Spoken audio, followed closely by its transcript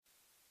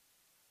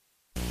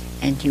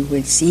And you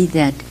will see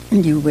that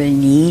you will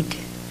need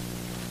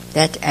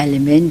that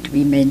element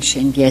we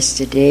mentioned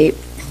yesterday,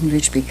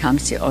 which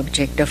becomes the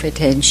object of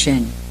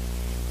attention.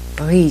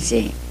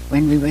 Breathing.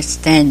 When we were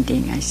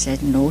standing, I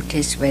said,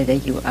 notice whether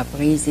you are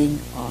breathing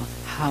or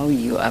how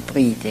you are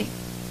breathing.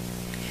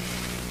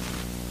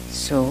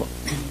 So,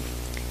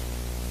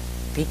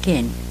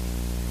 begin.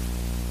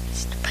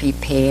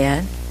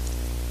 Prepare.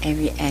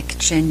 Every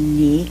action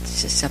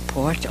needs the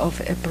support of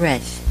a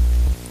breath.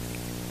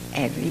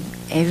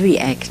 Every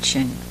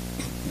action,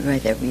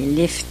 whether we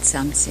lift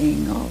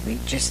something or we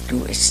just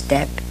do a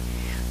step,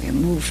 a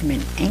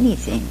movement,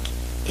 anything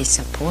is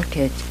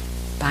supported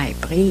by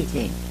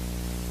breathing.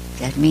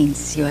 That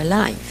means you're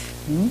alive.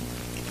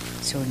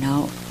 So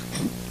now,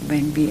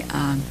 when we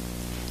are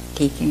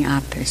taking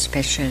up a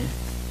special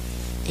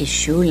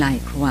issue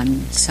like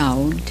one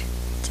sound,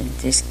 in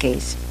this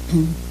case,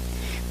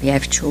 we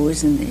have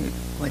chosen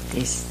what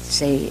they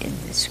say in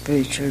the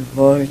spiritual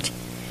world,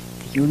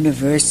 the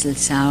universal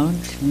sound,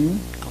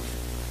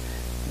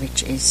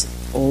 which is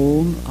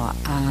Om or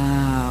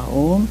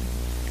Om.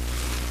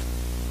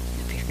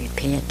 If we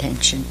pay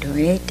attention to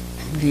it,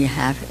 we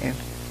have a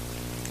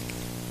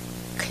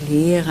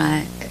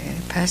clearer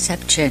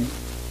perception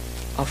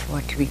of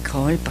what we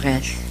call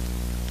breath,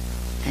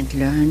 and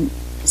learn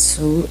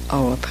through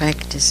our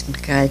practice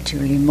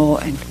gradually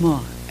more and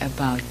more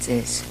about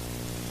this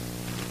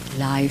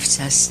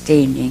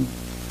life-sustaining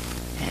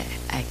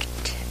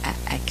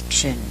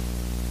action.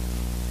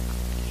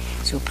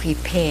 So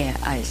prepare,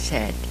 I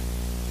said.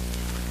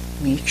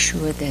 Make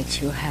sure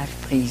that you have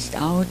breathed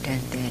out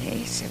and there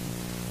is a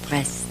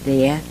breath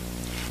there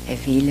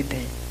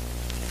available.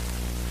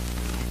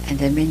 And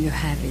then when you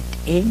have it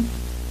in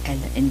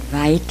and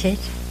invite it,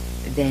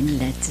 then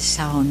let the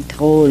sound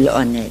roll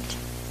on it.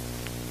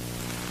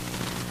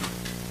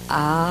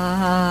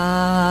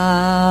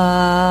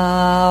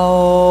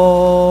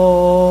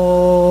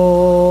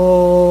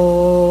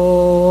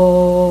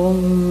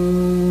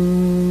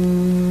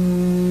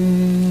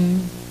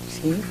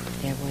 See,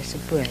 there was a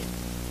breath.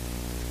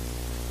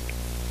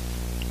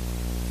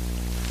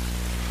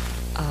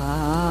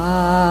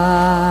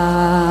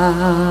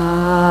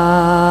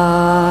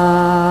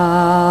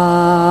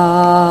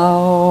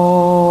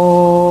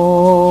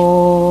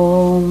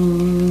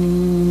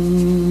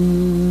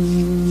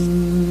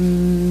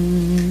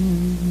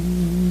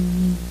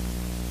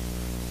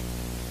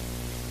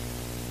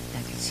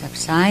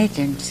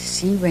 And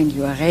see when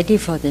you are ready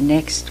for the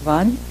next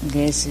one,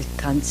 there's a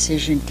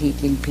transition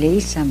taking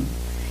place, some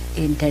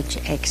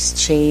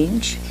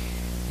exchange,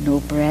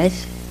 no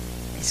breath,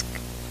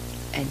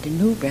 and the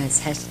new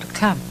breath has to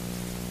come.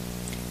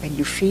 When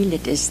you feel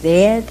it is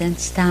there, then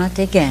start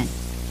again.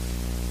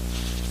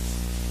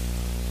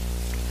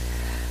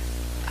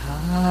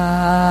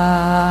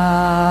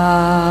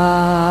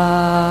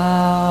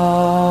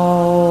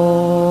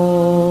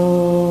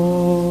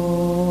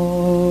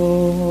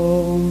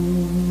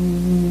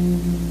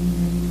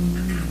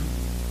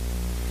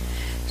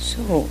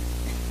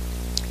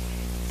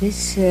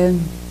 This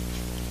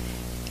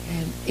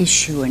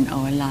issue in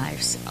our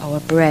lives, our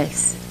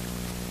breath,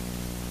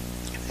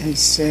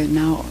 is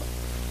now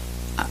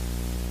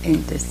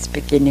in this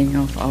beginning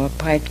of our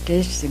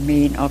practice, the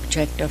main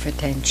object of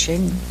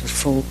attention, the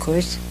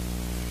focus,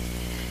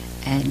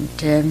 and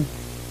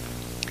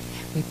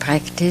we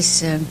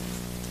practice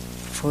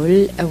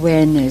full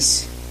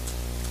awareness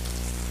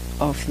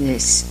of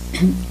this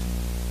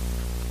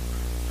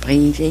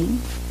breathing,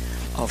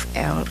 of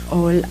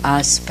all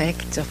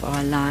aspects of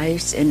our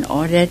lives in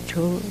order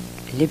to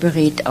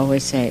liberate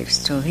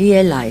ourselves, to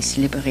realize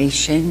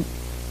liberation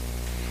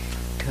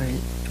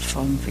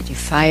from the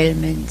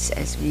defilements,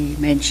 as we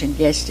mentioned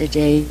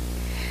yesterday,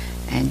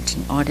 and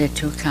in order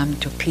to come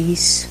to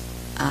peace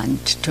and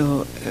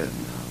to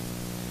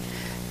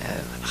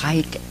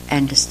right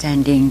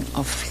understanding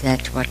of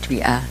that what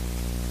we are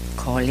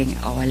calling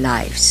our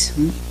lives.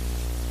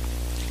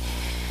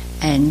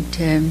 And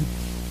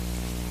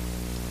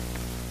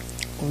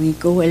we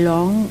go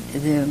along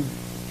the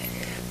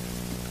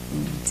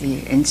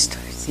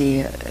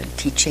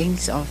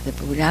teachings of the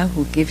Buddha,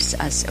 who gives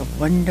us a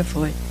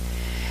wonderful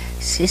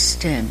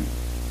system,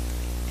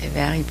 a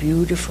very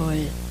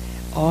beautiful,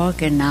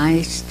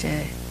 organized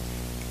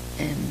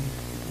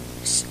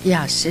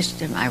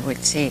system, I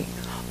would say,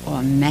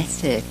 or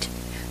method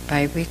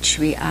by which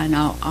we are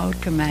now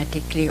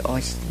automatically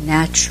or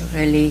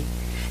naturally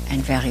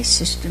and very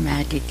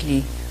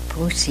systematically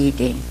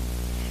proceeding.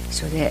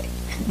 So that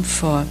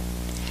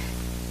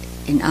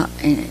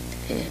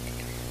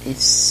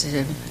it's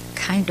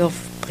kind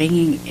of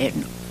bringing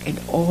in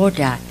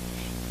order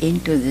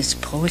into this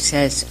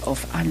process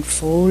of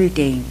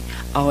unfolding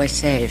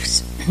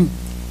ourselves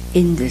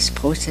in this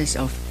process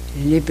of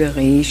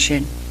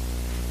liberation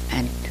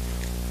and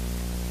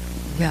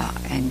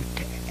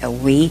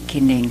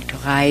awakening to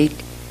right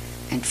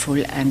and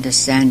full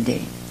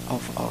understanding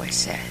of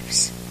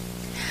ourselves.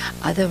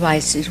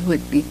 Otherwise, it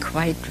would be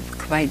quite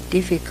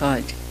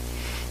difficult,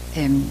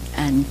 and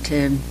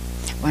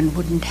one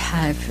wouldn't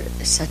have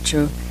such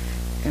a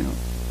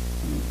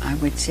I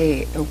would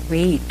say, a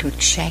way to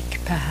check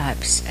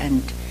perhaps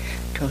and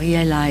to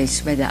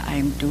realize whether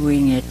I'm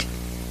doing it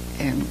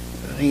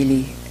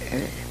really,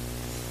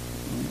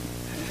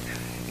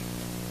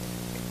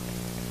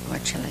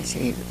 what shall I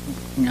say,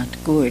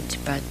 not good,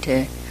 but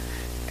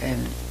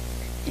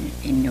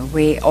in a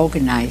way,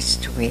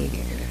 organized way,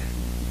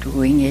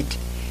 doing it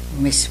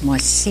with more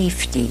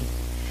safety,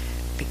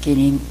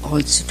 beginning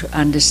also to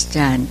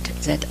understand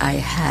that I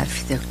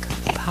have the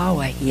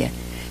power here,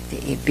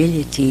 the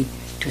ability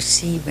to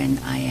see when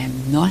I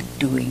am not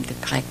doing the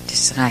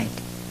practice right.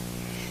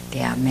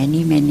 There are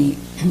many, many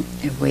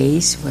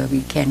ways where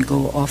we can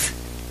go off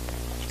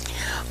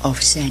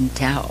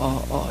center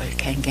or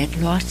can get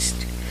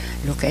lost.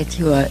 Look at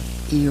your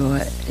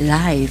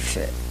life.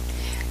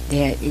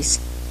 There is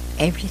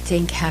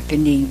everything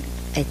happening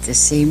at the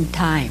same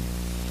time.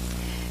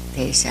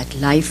 There is that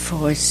life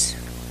force,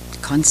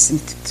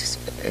 constant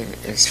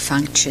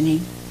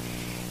functioning,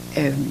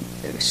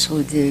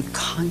 so the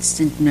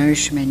constant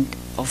nourishment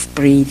of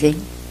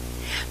breathing.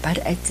 But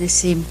at the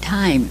same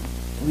time,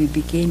 we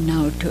begin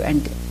now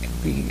and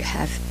we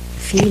have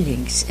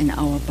feelings in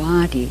our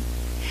body,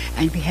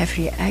 and we have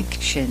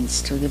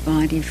reactions to the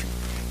body,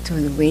 to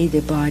the way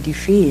the body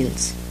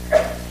feels.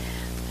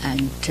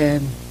 And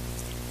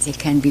they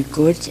can be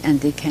good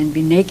and they can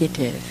be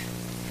negative.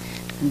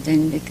 And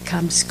then it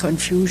comes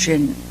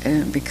confusion,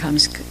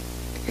 becomes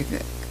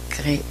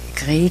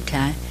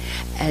greater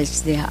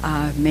as there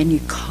are many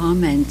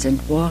comments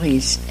and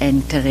worries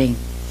entering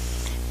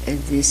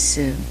this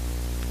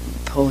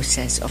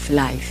process of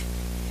life.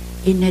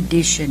 In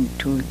addition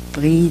to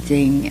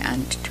breathing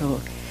and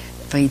to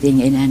breathing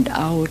in and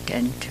out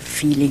and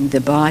feeling the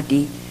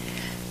body,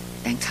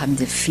 then come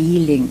the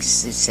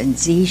feelings, the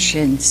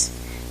sensations.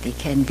 They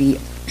can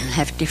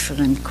have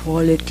different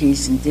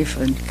qualities and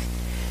different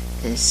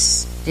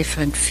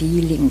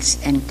feelings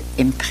and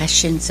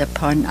impressions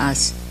upon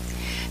us.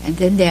 And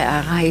then there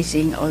are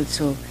arising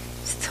also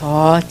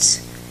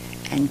thoughts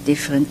and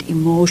different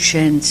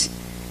emotions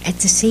at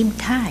the same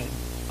time,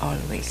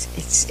 always.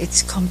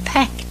 It's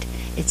compact.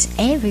 It's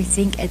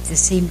everything at the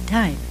same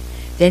time.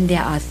 Then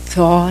there are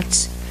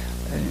thoughts,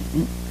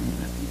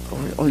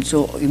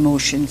 also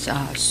emotions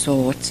are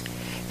thoughts,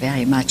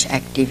 very much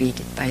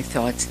activated by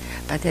thoughts.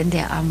 But then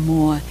there are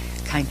more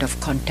kind of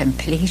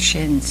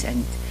contemplations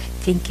and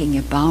thinking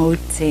about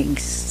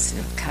things,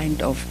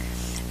 kind of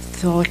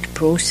thought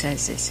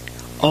processes.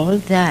 All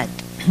that,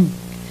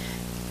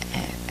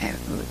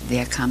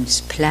 there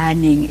comes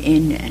planning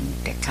in, and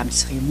there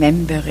comes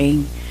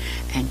remembering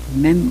and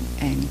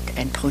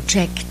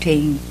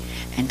projecting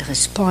and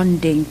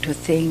responding to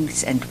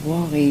things and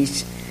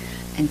worries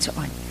and so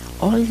on.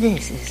 All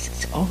this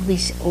is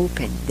always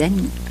open.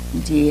 Then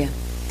the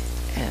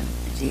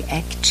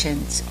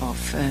actions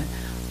of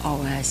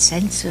our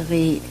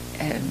sensory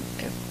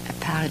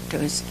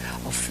apparatus,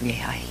 we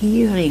are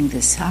hearing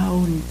the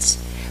sounds,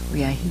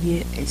 we are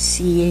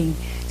seeing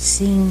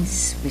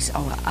things with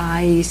our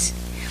eyes,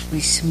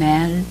 we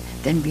smell.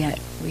 Then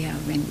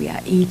when we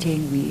are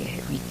eating,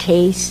 we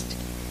taste,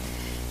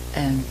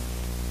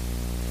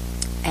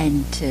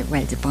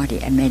 the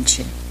body I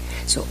mentioned.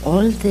 So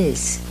all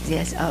this,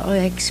 these are our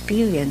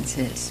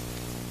experiences,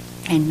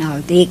 and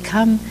now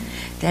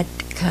that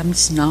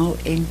comes now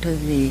into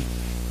the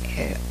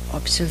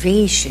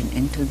observation,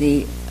 into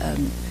the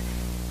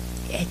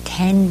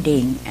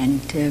attending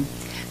and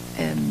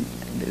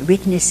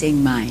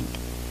witnessing mind.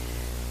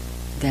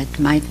 That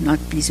might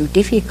not be so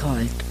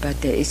difficult,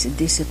 but there is a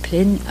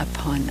discipline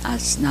upon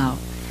us now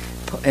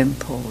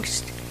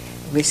imposed.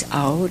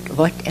 Without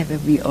whatever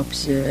we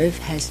observe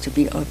has to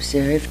be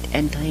observed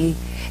and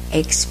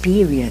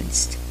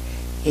re-experienced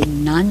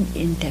in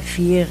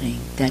non-interfering.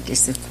 That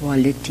is the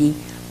quality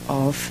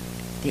of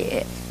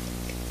the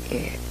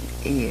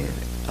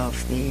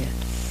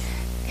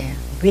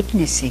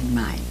witnessing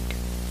mind.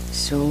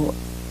 So,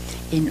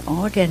 in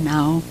order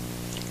now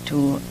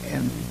to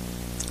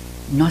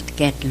not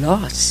get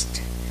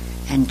lost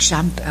and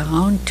jump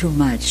around too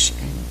much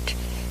and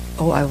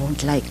I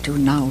won't like to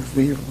now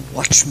will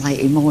watch my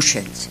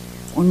emotions.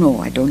 Oh no,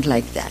 I don't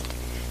like that.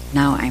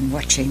 Now I'm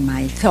watching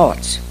my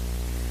thoughts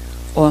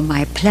or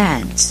my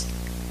plans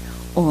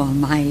or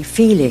my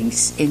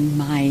feelings in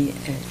my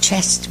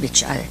chest,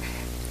 which are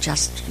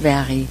just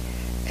very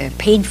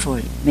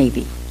painful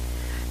maybe.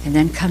 And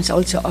then comes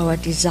also our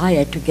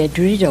desire to get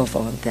rid of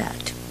all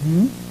that.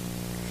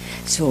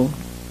 So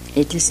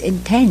it is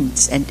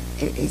intense and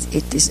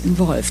it is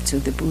involved. So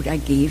the Buddha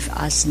gave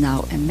us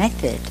now a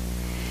method,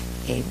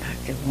 a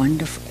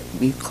wonderful,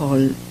 we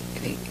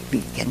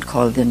can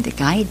call them the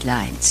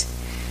guidelines,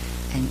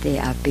 and they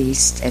are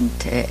based and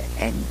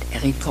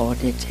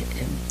recorded.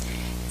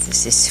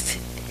 This is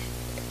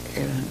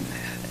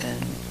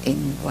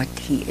in what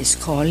he is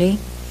calling,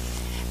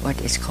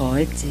 what is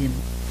called the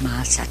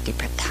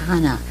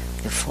Mahasatipatthana,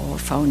 the 4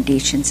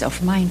 foundations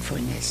of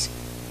mindfulness.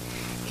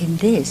 In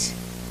this,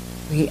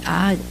 we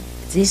are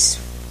this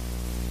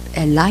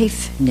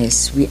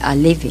aliveness we are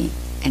living,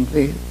 and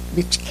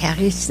which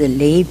carries the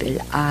label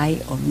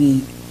I or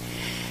me.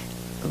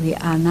 We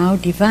are now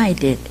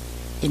divided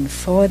in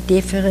 4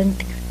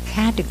 different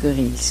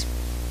categories.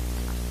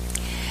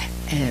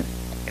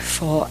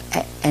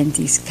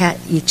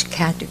 Each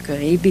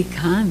category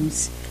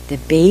becomes the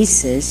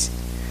basis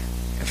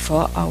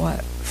for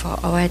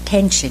our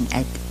attention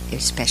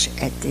especially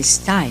at this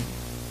time.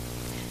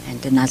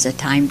 And another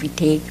time we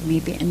take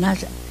maybe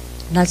another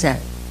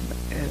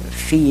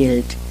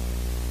field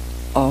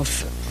of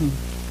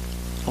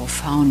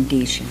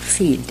foundation.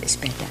 Field is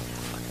better,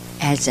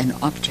 as an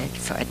object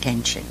for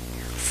attention.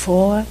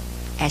 4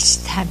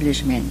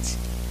 establishments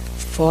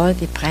for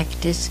the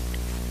practice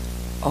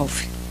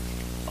of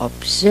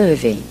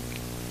observing.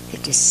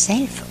 It is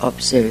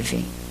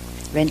self-observing.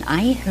 When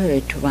I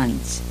heard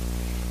once,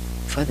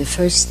 for the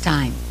first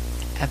time,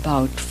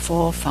 about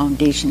 4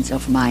 foundations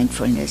of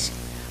mindfulness,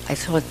 I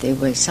thought there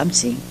was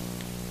something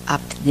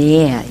up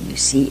there, you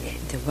see,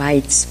 the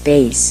white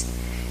space.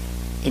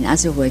 In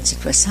other words,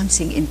 it was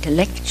something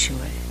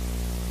intellectual.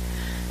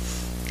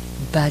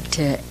 But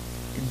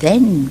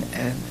then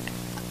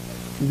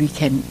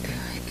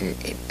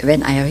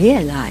when I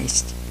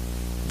realized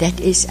that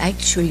is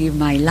actually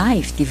my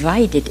life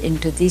divided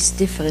into these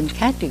different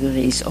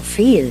categories of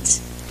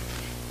fields,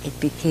 it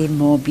became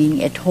more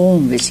being at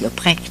home with your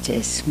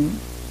practice.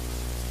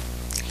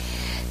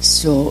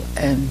 So,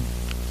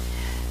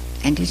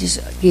 and it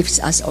gives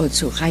us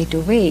also right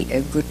away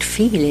a good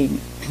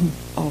feeling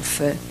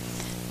of,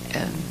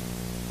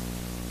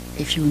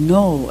 if you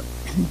know,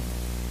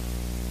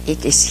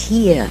 it is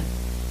here,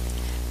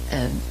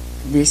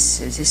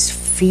 this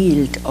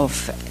field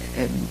of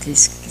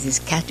this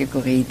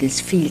category, this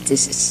field,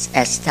 this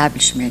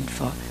establishment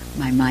for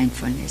my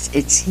mindfulness.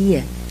 It's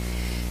here.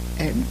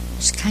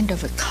 It's kind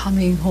of a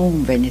coming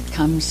home when it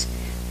comes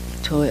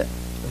to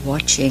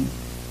watching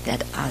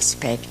that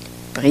aspect,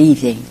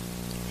 breathing.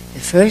 The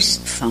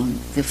first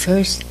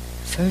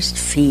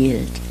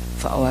field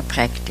for our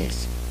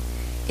practice,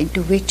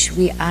 into which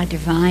we are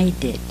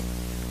divided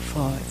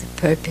for the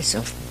purpose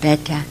of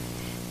better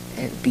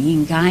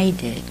being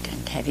guided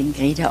and having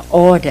greater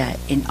order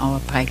in our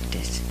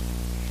practice,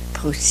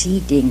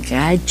 proceeding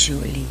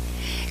gradually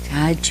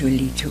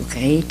to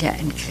greater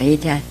and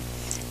greater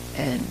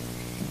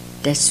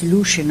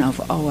dissolution of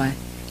our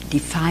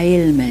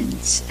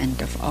defilements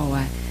and of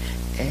our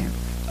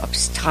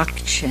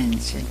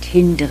obstructions and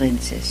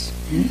hindrances.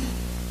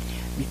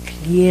 We're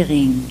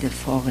clearing the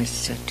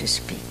forest, so to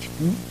speak.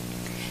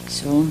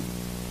 So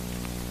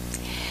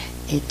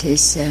it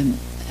is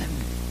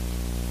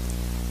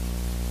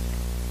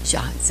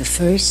the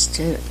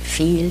first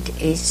field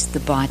is the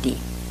body.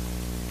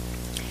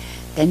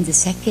 Then the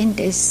second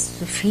is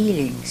the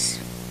feelings,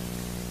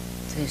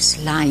 this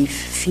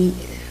life,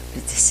 the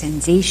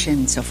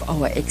sensations of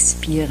our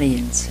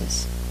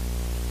experiences.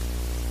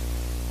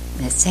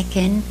 The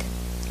second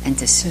and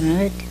the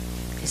third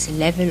is the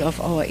level of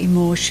our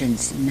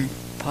emotions,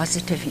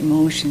 positive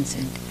emotions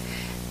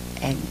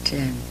and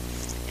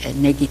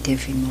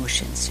negative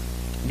emotions.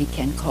 We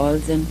can call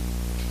them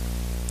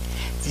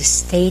the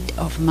state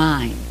of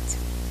mind.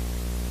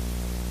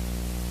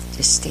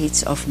 The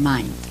states of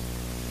mind.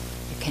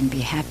 You can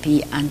be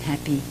happy,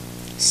 unhappy,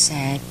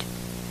 sad,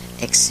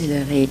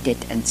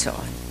 exhilarated, and so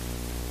on.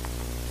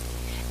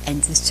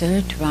 And the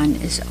third one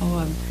is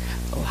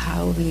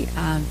how we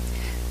are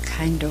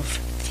kind of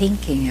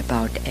thinking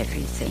about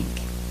everything.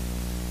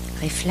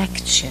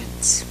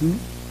 Reflections.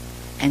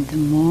 And the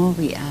more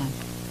we are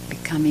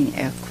becoming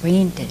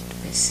acquainted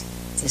with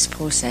this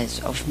process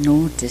of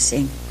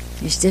noticing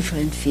these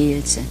different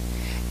fields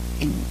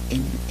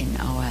in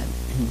our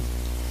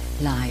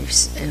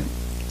lives,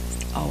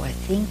 our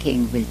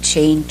thinking will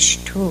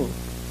change too.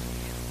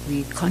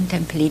 We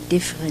contemplate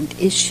different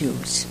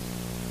issues,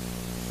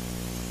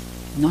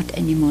 not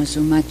anymore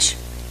so much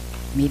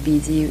maybe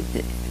the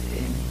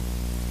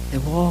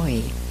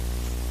worry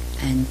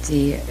and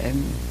the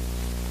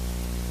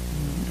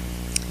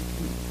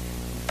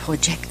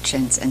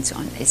projections and so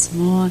on. It's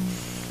more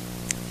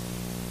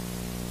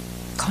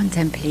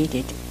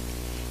contemplated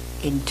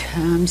in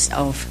terms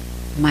of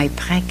my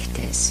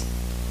practice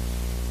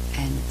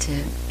and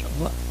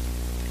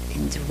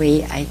in the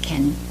way I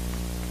can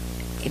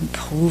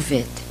improve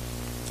it.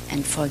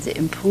 And for the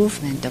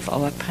improvement of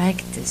our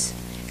practice,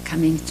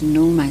 coming to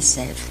know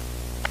myself,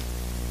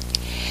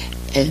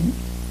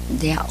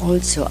 there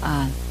also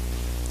are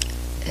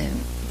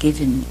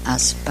given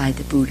us by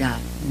the Buddha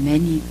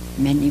many,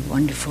 many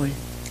wonderful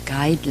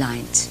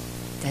guidelines.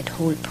 That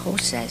whole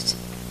process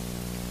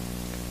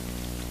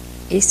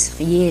is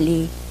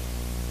really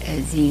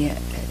the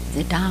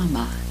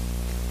Dharma,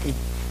 the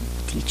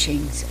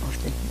teachings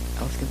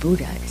of the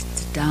Buddha. It's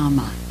the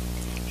Dharma.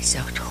 It's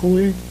a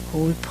whole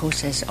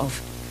process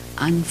of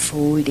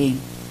unfolding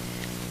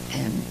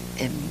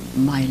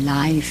my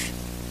life,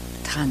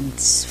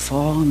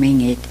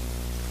 transforming it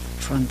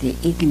from the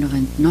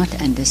ignorant,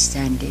 not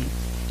understanding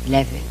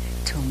level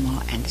to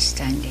more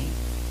understanding,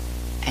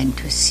 and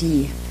to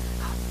see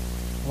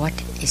what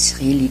is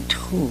really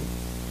true,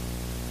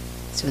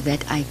 so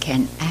that I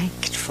can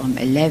act from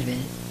a level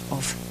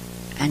of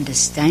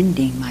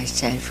understanding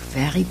myself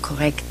very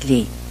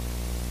correctly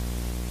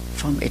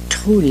from a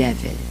true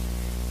level,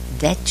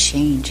 that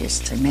changes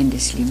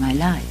tremendously my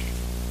life.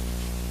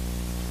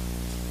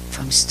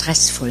 From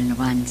stressful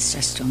ones,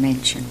 just to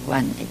mention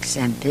one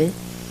example,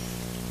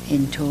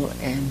 into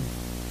a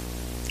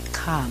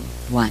calm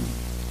one.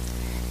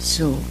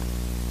 So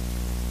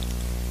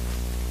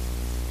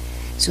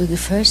the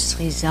first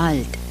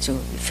result, the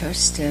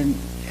first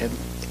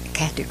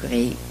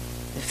category,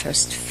 the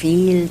first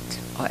field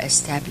or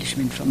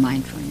establishment for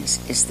mindfulness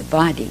is the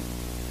body.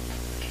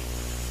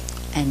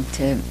 And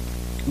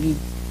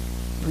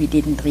we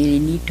didn't really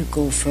need to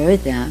go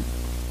further,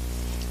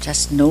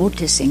 just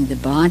noticing the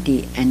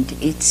body and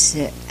its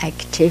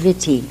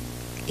activity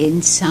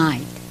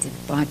inside, the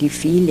body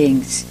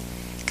feelings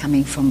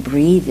coming from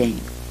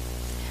breathing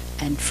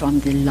and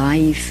from the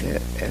life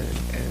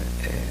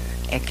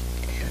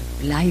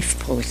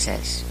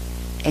process,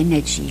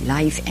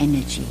 life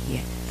energy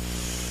here.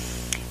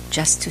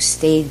 Just to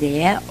stay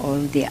there, all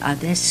the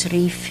other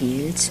three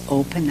fields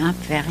open up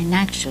very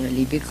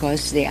naturally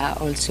because they are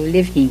also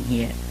living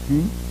here.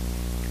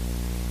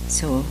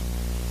 So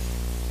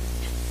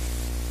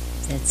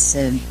that's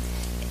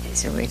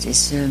so it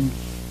is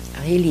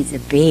really the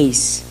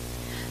base,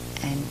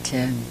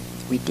 and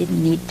we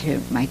didn't need to.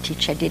 My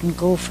teacher didn't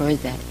go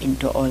further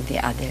into all the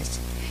others.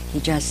 He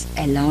just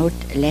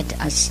let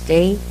us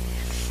stay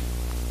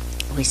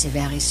with a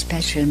very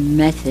special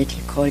method.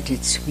 He called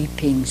it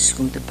sweeping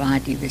through the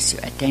body with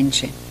your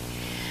attention.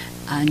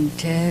 And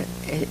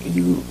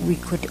we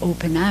could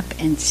open up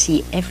and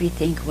see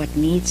everything what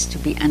needs to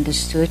be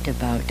understood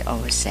about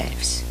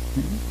ourselves.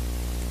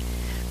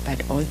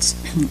 But also,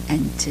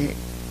 and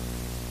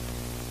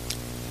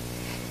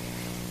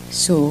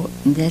so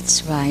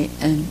that's why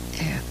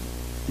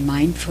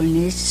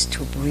mindfulness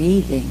to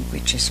breathing,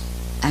 which is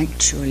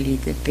actually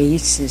the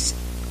basis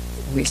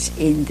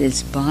within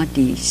this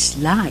body's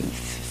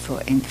life,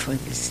 for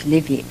this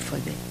living,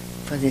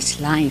 for this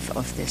life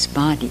of this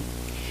body.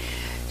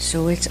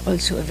 So it's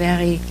also a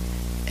very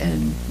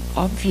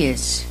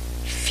obvious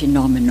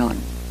phenomenon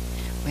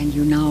when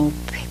you now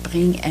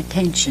bring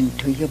attention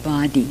to your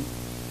body.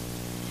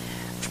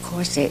 Of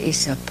course, there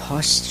is a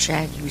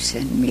posture. You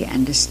may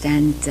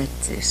understand that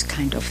there's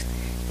kind of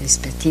this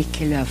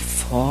particular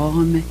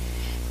form,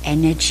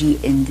 energy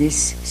in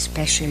this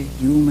special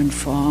human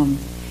form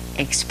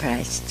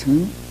expressed,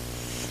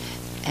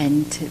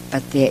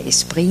 but there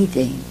is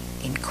breathing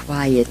in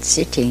quiet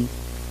sitting.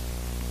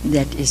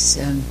 That is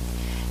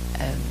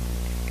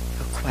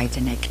quite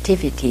an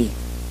activity,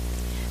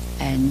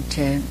 and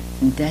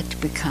that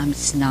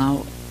becomes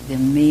now the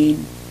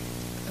main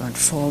or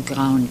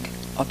foreground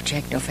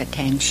object of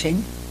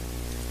attention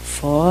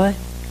for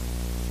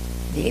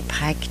the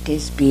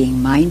practice,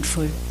 being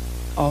mindful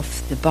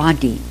of the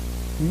body.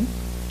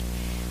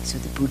 So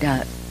the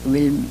Buddha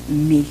will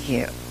make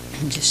here,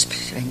 just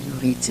when you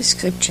read the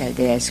scripture,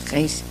 there's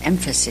great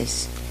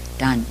emphasis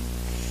done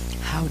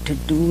how to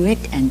do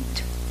it and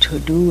to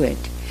do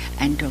it,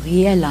 and to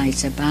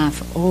realize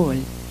above all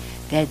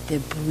that the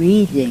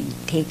breathing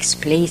takes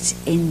place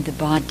in the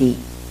body.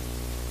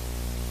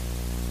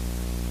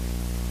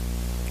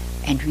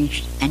 And we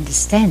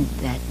understand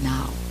that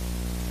now.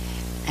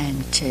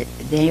 And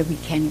there we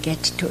can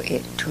get to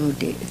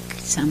the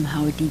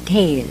somehow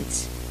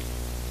details.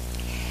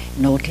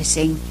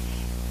 Noticing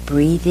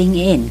breathing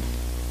in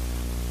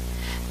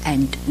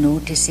and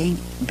noticing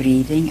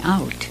breathing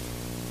out,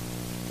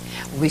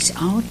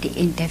 without the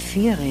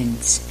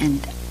interference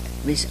and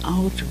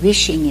without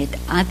wishing it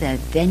other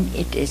than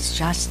it is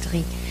just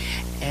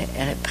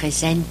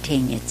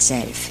representing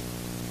itself.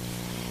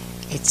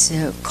 It's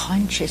a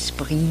conscious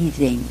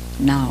breathing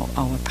now,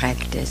 our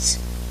practice.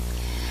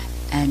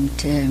 And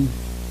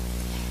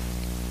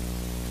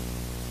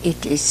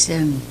it is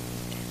in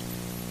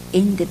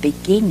the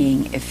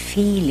beginning a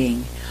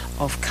feeling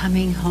of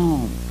coming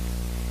home.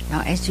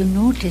 Now, as you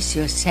notice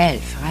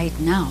yourself right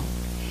now,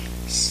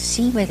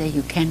 see whether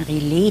you can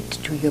relate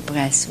to your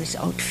breath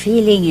without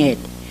feeling it,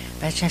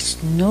 but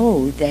just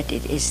know that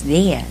it is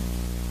there.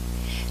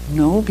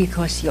 Know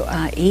because you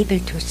are able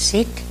to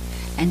sit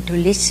and to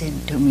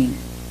listen to me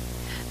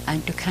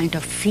and to kind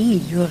of feel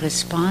your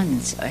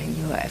response or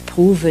your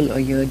approval or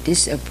your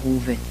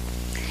disapproval.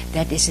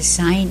 That is a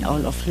sign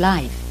all of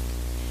life.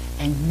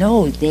 And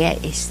know there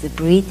is the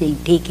breathing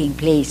taking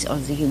place,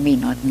 although you may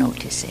not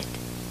notice it.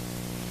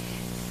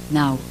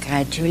 Now,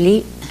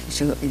 gradually,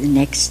 so the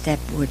next step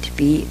would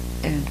be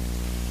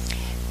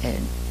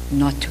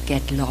not to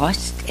get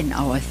lost in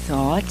our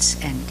thoughts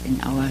and in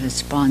our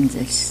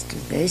responses to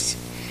this,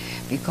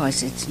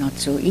 because it's not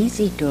so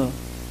easy to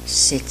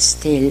sit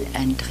still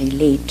and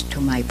relate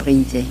to my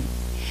breathing.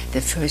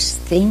 The first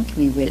thing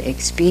we will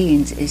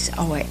experience is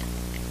our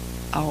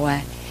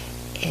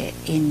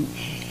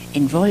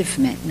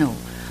involvement,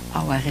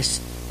 our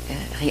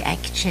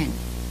reaction,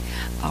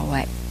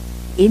 our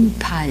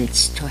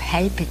impulse to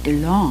help it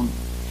along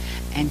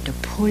and to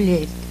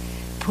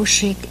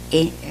push it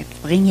in,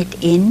 bring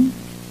it in,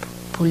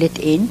 pull it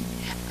in,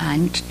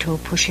 and to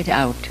push it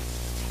out.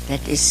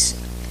 That is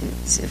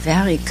a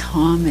very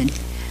common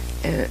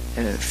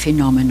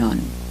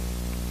phenomenon.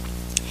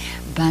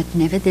 But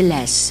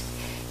nevertheless,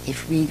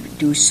 if we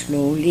do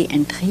slowly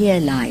and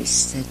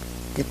realize that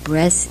the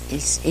breath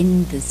is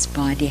in this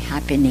body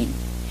happening,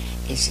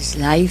 is this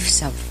life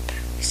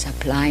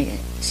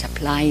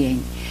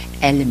supplying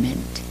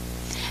element,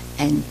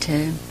 and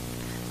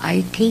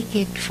I take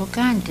it for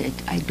granted.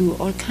 I do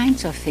all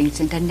kinds of things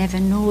and I never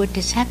know what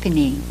is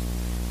happening.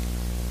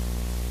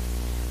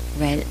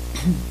 Well,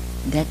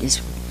 that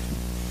is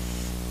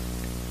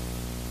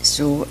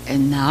so,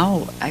 and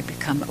now I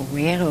become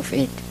aware of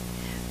it,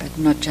 but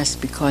not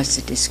just because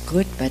it is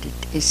good, but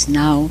it is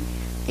now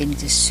in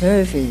the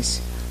service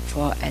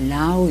for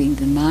allowing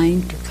the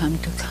mind to come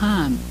to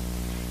calm.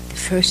 The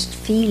first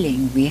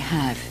feeling we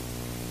have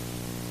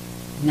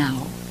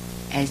now,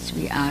 as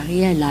we are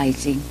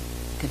realizing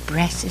the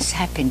breath is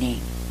happening.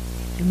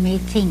 You may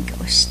think,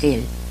 oh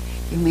still,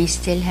 you may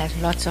still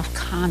have lots of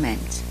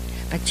comments,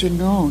 but you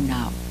know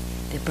now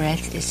the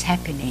breath is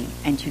happening,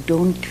 and you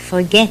don't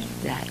forget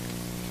that.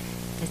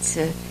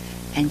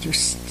 And you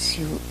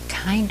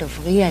kind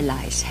of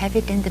realize, have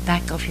it in the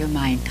back of your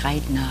mind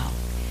right now.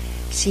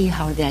 See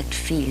how that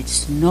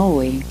feels,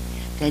 knowing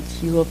that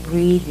your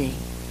breathing,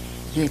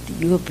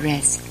 your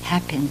breath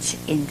happens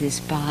in this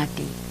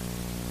body.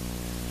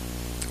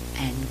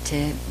 And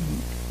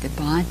the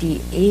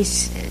body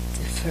is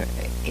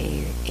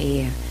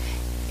a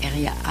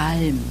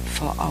realm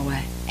for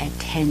our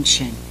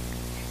attention.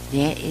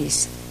 There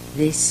is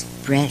this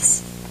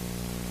breath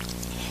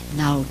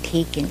now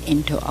taken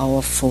into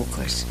our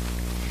focus.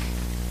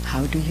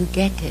 How do you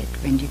get it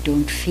when you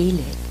don't feel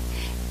it?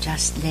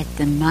 Just let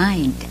the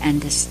mind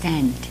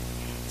understand,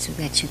 so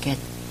that you get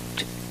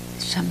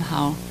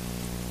somehow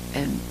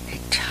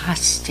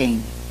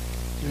trusting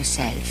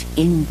yourself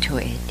into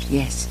it.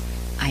 Yes,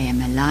 I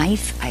am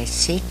alive, I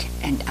sit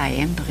and I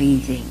am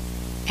breathing.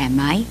 Am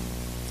I?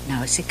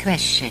 Now it's a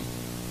question.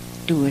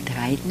 Do it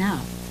right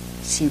now.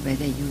 See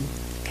whether you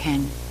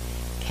can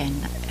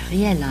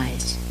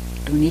realize.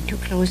 Don't need to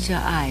close your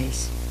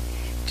eyes.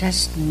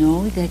 Just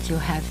know that you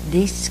have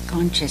this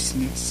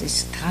consciousness,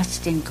 this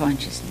trusting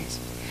consciousness.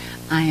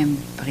 I am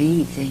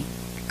breathing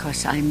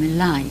because I'm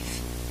alive.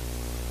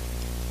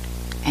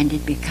 And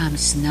it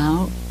becomes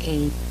now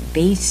a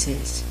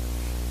basis,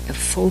 a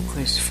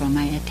focus for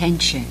my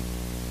attention.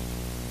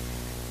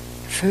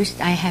 First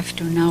I have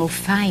to now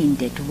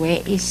find it.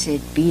 Where is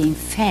it being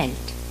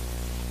felt?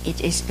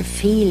 It is a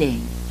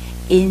feeling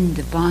in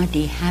the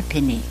body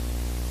happening.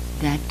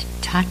 That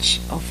touch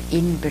of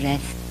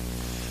in-breath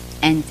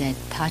and that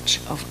touch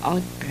of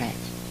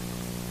out-breath.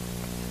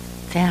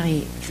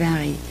 Very,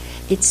 very,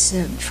 it's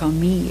for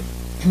me,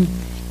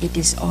 it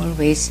is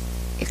always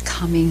a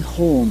coming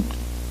home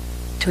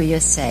to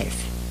yourself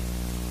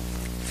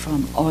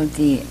from all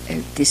the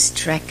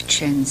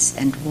distractions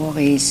and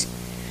worries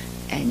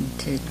and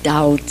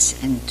doubts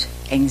and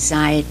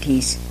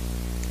anxieties.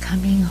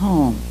 Coming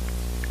home.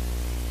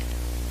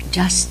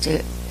 Just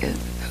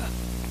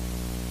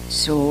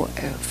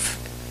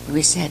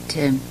with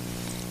that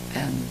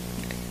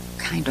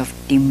kind of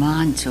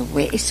demand, so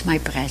where is my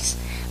breath?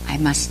 I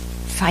must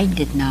find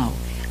it now.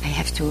 I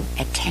have to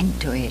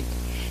attend to it.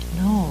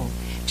 No,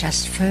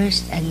 just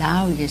first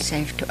allow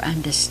yourself to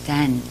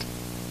understand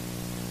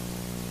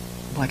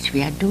what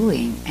we are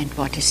doing and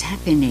what is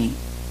happening,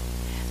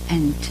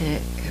 and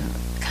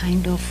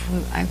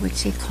I would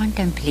say,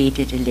 contemplate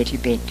it a little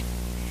bit,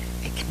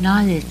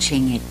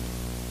 acknowledging it.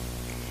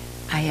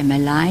 I am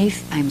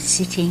alive, I'm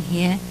sitting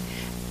here,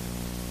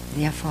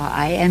 therefore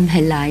I am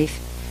alive,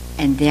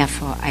 and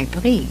therefore I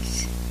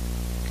breathe.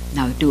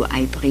 Now, do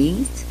I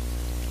breathe?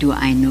 Do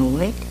I know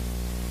it?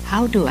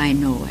 How do I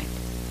know it?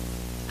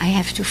 I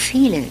have to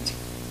feel it.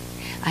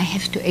 I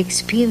have to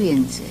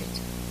experience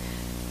it.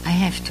 I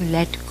have to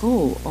let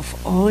go of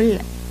all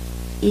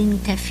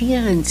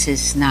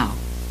interferences now.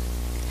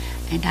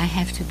 And I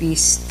have to be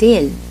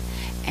still.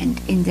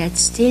 And in that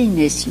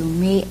stillness you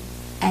may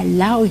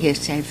allow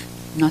yourself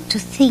not to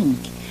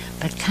think,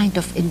 but kind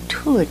of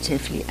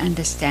intuitively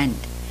understand,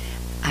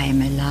 I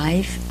am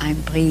alive,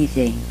 I'm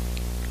breathing.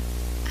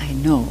 I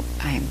know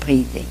I am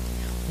breathing.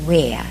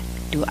 Where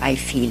do I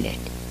feel it?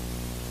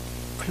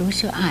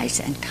 Close your eyes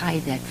and try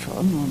that for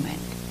a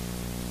moment.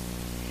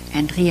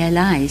 And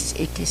realize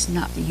it is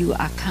not, you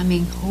are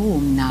coming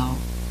home now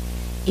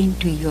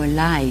into your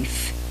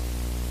life.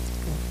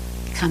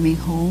 Coming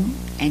home,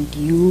 and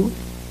you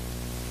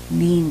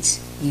means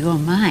your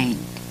mind.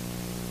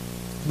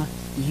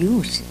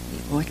 You,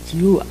 what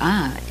you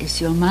are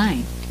is your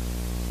mind.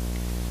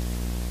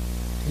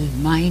 The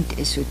mind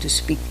is, so to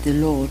speak, the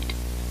Lord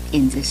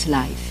in this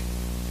life.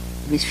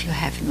 If you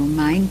have no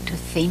mind to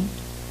think,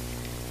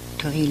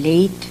 to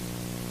relate,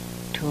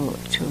 to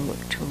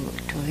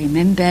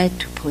remember,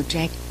 to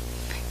project,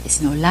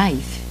 is no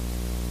life.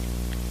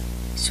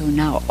 So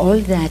now all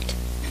that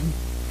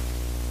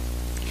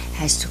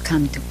has to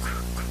come to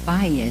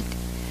quiet,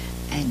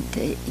 and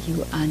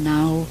you are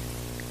now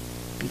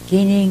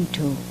beginning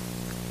to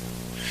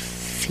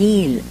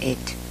feel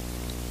it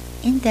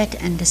in that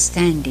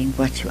understanding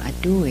what you are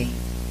doing,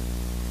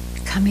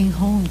 coming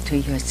home to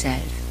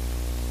yourself.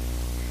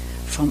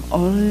 from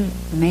all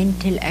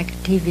mental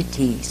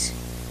activities,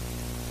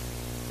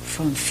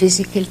 from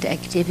physical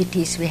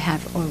activities. We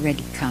have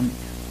already come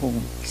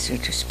home, so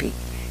to speak,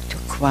 to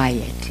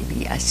quiet.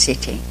 We are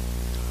sitting,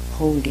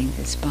 holding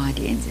this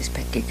body in this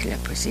particular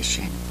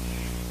position.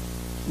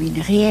 We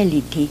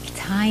really take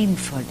time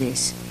for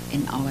this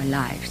in our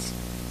lives,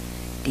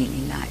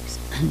 daily lives.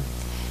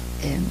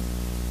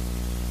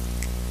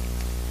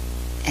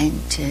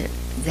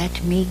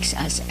 That makes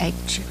us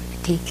actually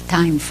take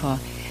time for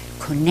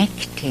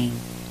connecting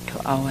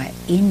to our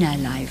inner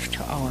life,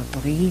 to our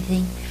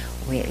breathing,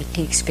 where it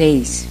takes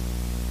place.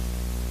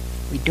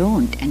 We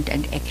don't and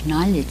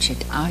acknowledge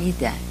it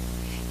either.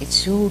 It's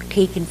so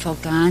taken for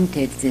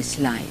granted, this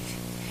life,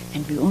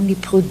 and we only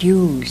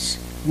produce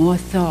more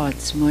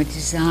thoughts, more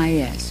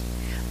desires,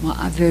 more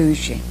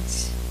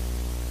aversions,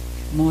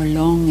 more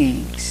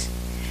longings,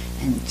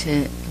 and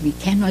we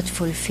cannot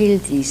fulfill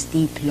these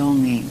deep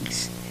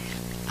longings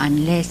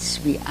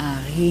unless we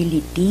are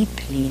really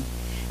deeply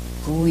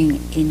going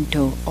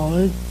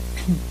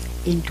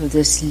into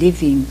this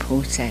living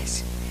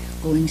process,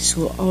 going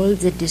through all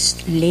the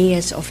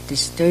layers of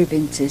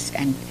disturbances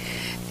and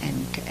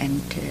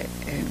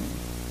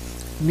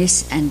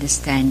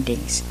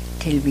misunderstandings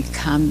till we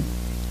come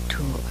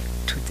to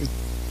the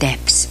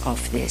depths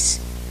of this,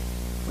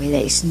 where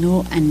there is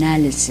no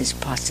analysis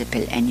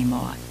possible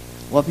anymore.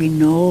 What we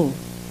know,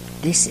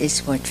 this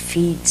is what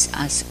feeds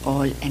us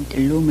all and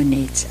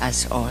illuminates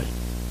us all.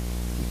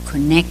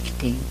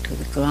 Connecting to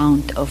the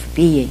ground of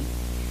being,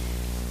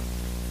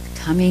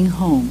 coming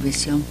home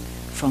with you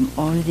from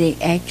all the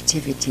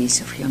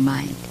activities of your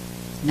mind,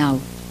 now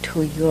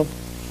to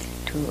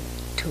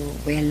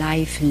where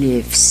life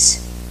lives,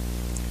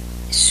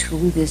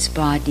 through this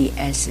body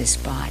as this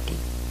body,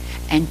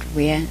 and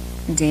where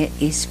there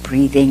is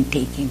breathing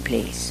taking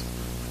place.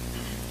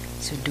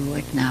 So do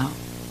it now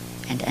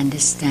and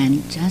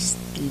understand just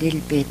a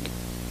little bit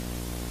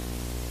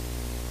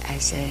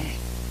as a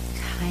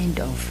kind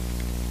of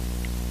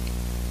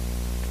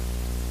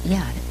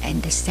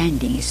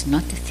understanding. Is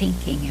not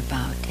thinking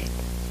about it.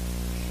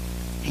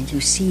 And you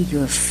see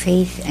your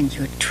faith and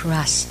your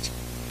trust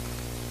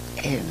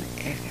a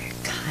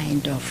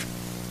kind of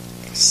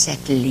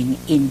settling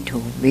into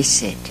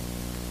with it.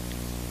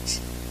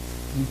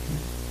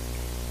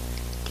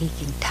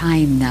 Taking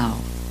time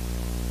now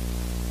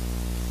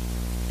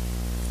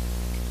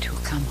to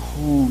come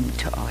home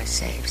to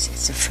ourselves.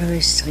 It's the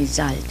first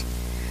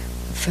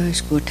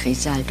good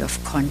result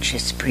of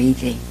conscious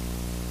breathing.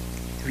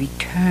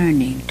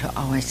 Returning to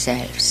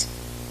ourselves.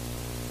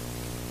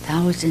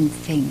 1,000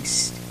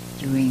 things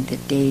during a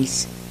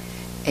day's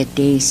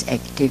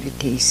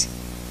activities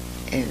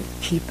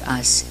keep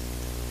us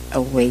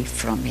away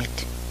from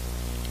it.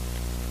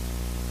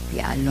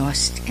 We are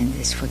lost in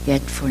this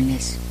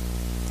forgetfulness,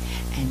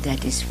 and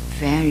that is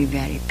very,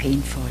 very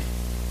painful.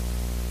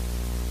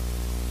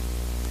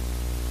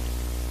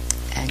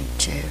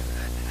 And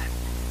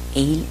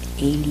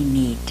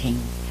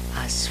alienating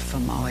us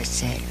from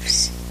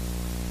ourselves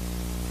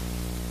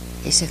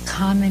is a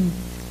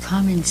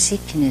common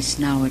sickness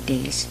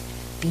nowadays,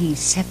 being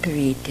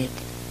separated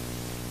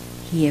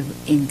here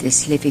in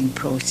this living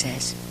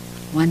process.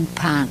 One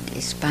part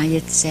is by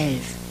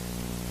itself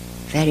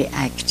very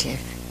active,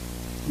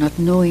 not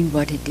knowing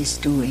what it is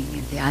doing,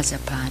 and the other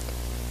part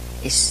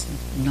is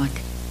not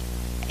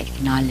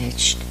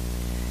acknowledged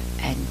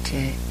and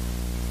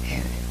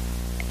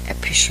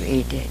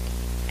appreciated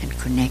and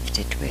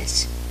connected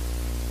with.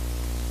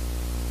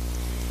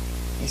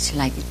 It's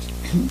like a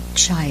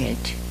child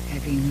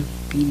having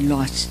been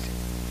lost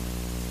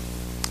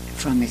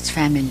from its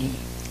family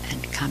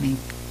and coming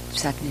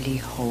suddenly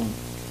home.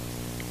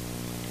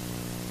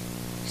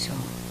 So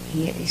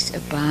here is a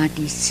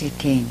body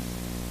sitting,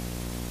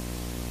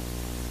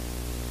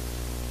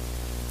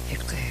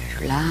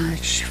 a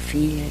large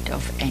field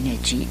of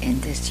energy in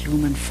this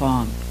human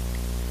form.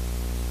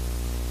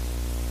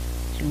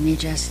 You may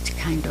just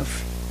kind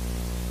of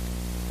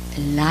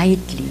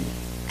lightly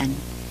and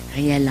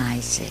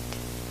realize it.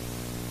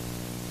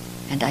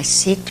 And I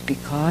sit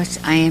because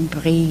I am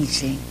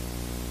breathing.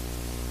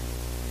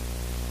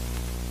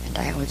 And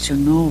I also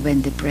know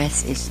when the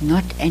breath is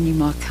not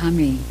anymore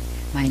coming,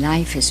 my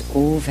life is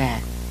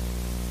over.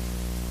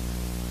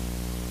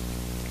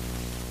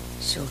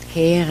 So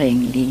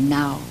caringly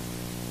now,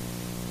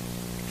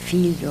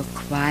 feel your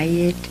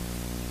quiet,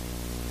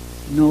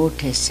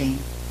 noticing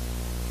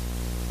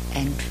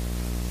and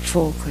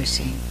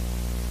focusing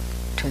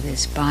to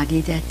this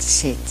body that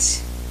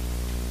sits.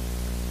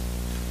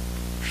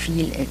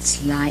 Feel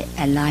its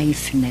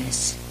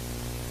aliveness.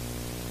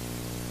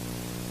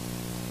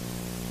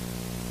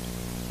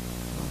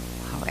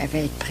 However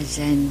it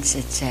presents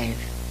itself.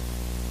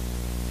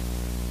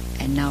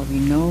 And now we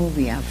know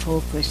we are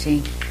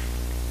focusing,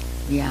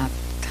 we are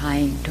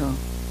trying to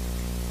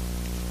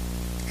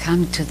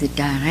come to the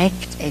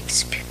direct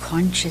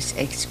conscious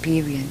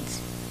experience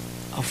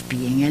of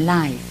being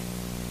alive,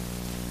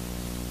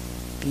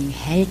 being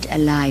held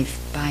alive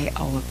by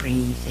our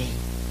breathing.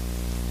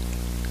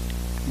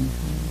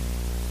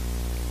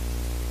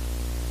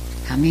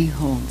 Coming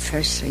home,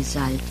 first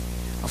result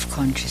of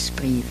conscious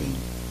breathing.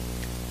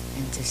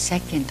 And the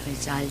second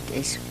result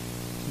is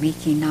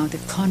making now the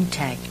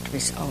contact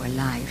with our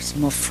lives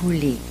more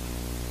fully.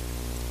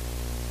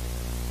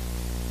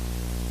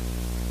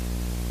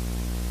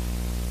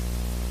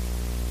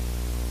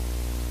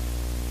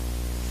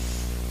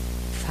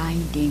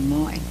 Finding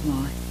more and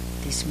more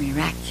this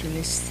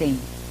miraculous thing,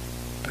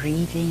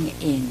 breathing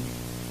in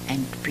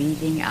and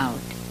breathing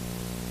out,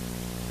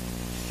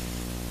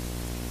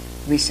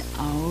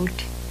 without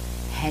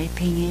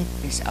helping it,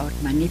 without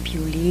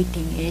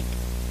manipulating it,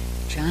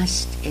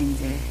 just in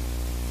the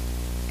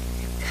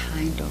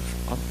kind of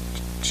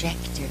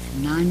objective,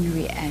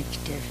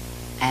 non-reactive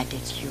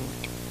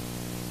attitude.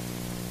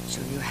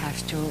 So you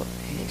have to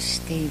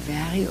stay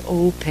very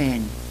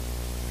open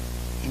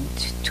and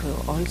to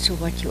also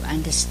what you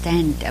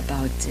understand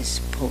about this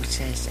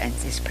process and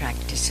this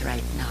practice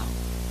right now,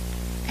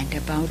 and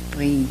about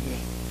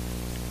breathing.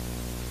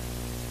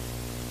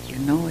 You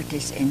know it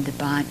is in the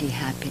body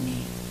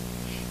happening.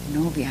 You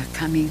know we are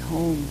coming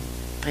home,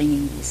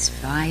 bringing this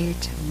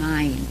wild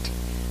mind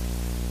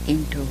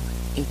into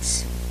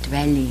its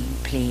dwelling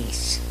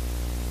place,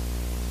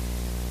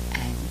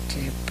 and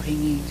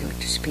bringing, so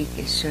to speak,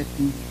 a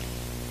certain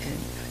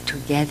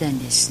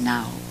togetherness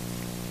now.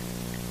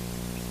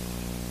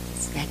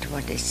 Is that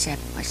what is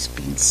has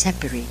been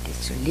separated,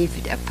 so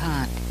lived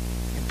apart,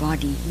 the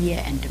body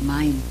here and the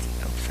mind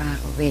far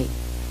away.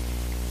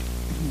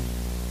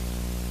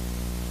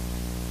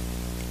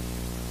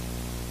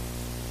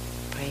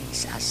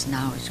 Brings us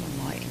now so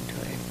more into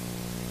a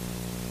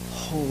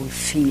whole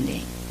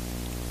feeling,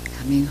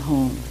 coming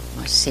home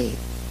more safe.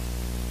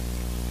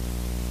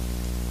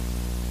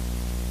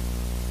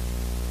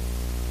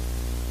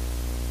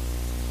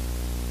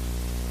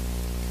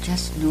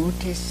 Just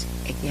notice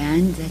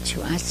again that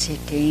you are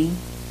sitting,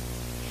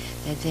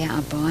 that there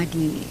are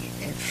body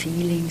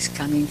feelings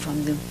coming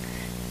from the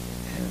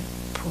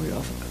pull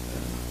of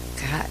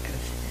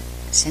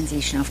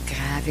sensation of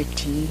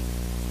gravity,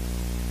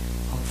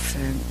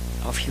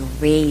 of your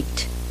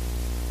weight,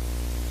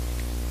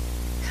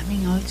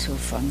 coming also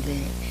from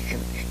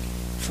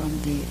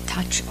the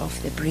touch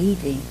of the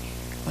breathing,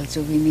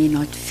 although we may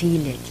not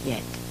feel it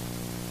yet.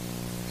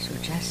 So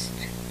just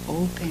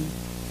open,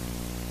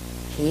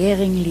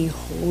 caringly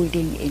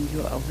holding in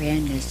your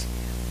awareness,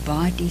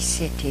 body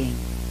sitting,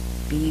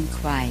 being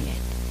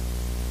quiet.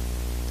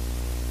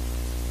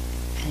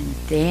 And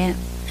there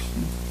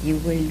you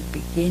will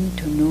begin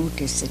to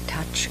notice the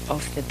touch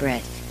of the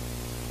breath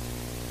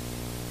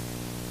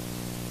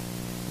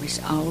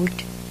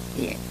without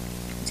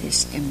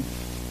this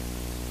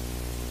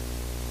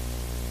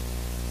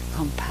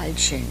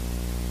compulsion,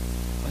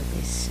 or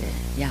this,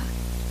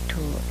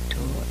 to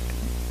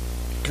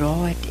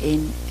draw it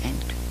in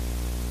and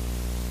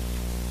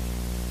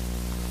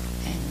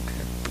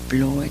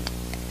blow it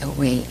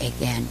away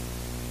again.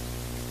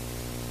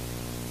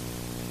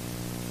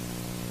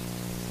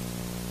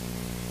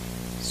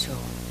 So,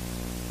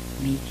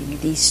 making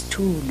these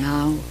two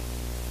now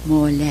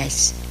more or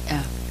less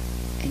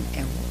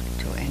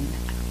to an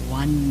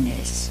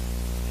oneness,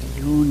 a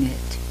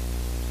unit.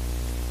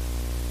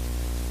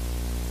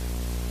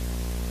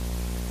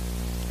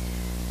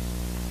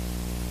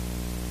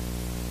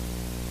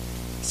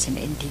 It's an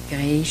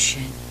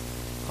integration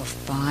of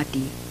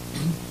body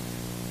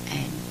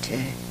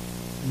and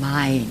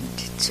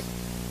mind,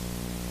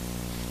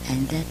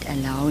 and that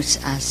allows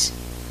us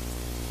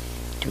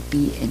to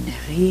be in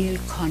real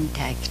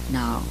contact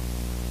now.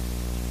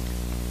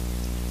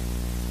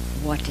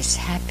 What is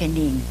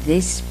happening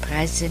this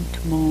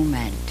present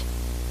moment,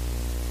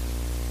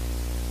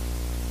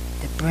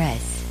 the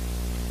breath.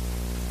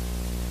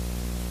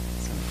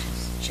 So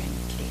just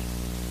gently.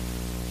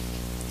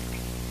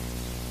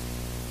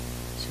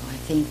 So I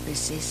think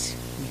with this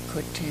we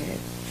could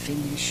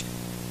finish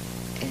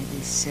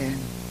this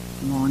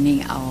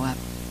morning hour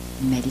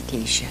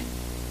meditation.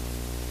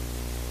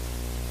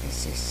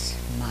 This is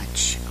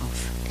much of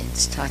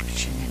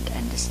instruction and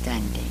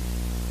understanding.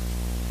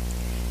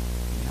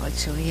 We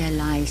also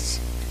realize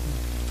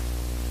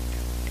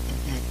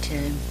that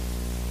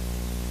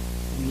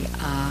we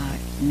are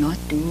not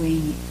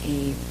doing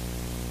a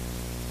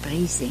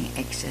breathing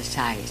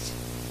exercise.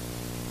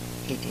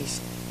 It is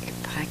a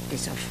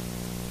practice of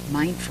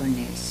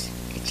mindfulness.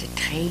 It's a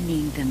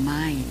training the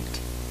mind,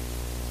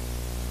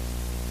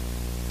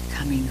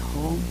 coming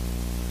home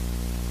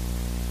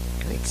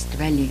to its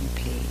dwelling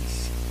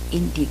place,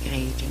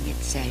 integrating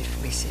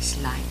itself with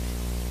its life,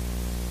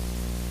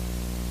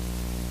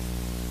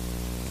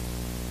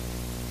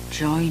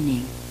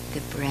 joining the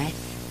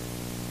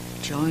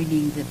breath,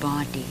 joining the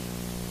body,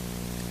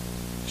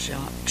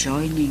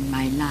 joining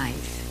my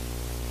life.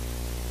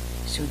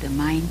 So the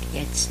mind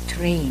gets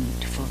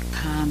trained for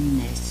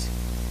calmness,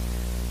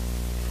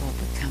 for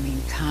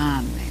becoming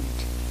calm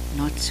and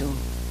not so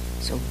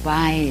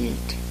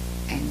wild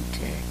and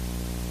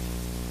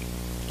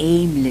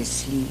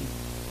aimlessly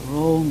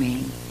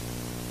roaming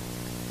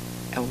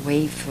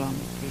away from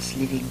this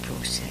living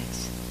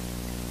process.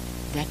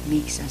 That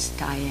makes us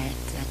tired.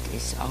 That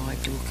is our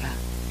dukkha.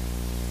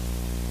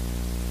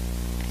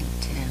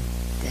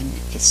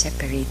 a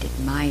separated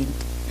mind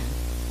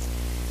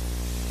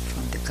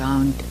from the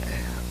ground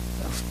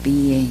of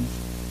being,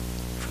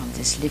 from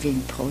this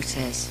living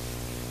process,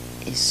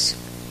 is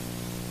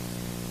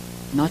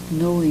not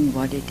knowing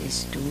what it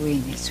is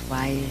doing, is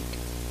wild,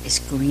 is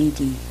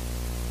greedy,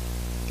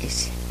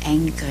 is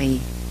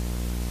angry.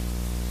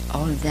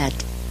 All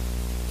that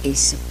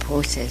is a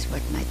process,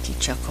 what my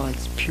teacher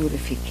calls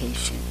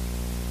purification.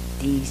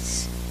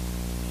 These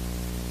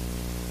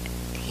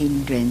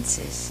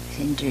hindrances,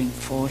 hindering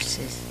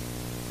forces,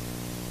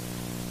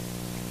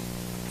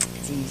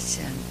 these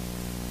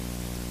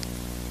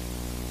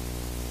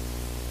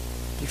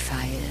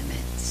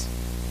defilements,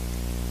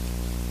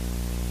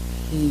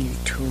 heal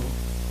too.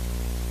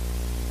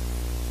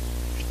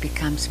 It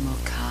becomes more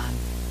calm,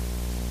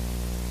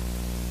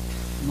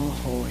 more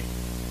whole.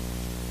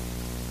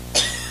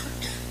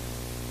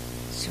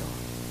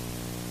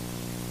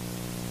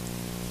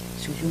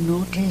 So you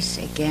notice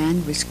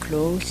again with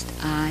closed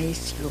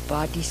eyes your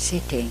body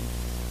sitting.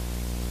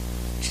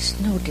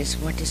 Just notice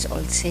what is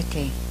all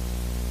sitting.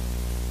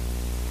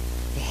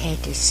 The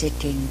head is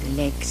sitting, the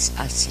legs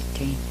are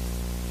sitting,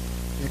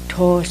 your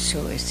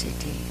torso is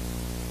sitting.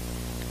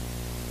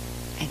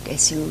 And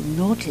as you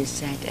notice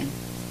that and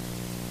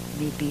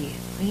maybe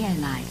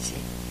realize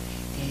it,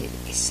 there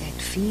is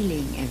that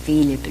feeling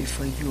available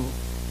for you.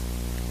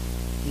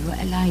 Your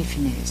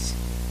aliveness.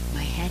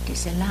 My head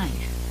is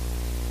alive.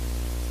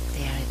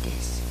 There it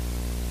is.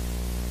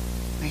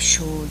 My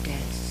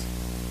shoulders,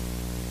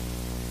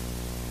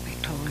 my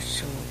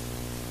torso,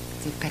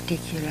 the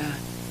particular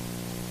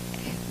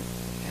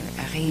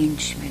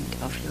arrangement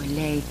of your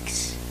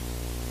legs,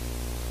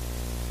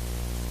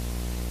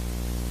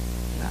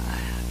 your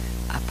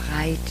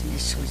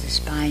uprightness of the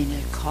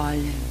spinal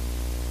column.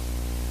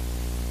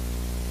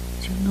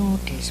 So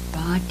notice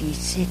body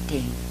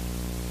sitting,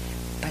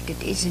 but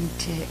it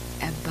isn't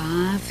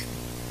above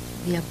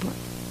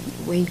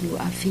where you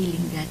are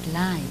feeling that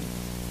lie.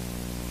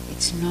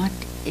 It's not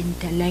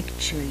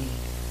intellectually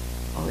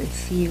or a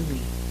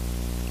theory.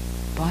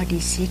 Body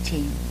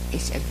sitting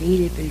is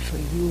available for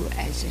you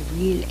as a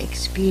real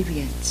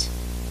experience,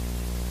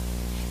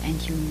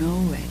 and you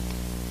know it.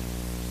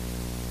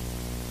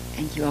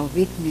 And you are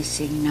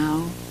witnessing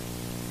now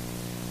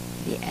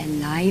the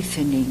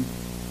enlivening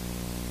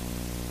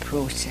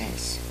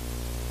process,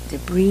 the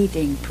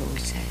breathing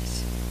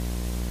process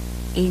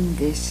in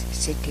this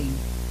sitting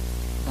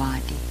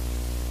body.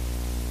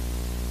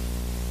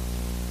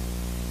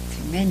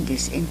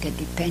 Tremendous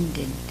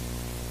interdependent,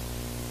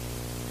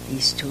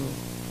 these two.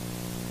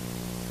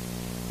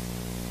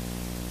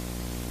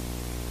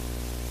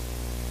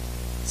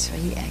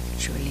 Three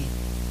actually.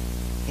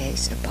 There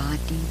is a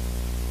body,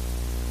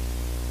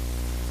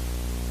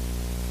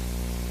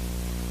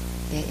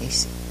 there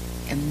is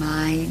a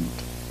mind,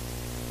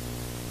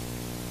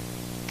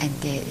 and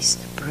there is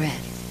a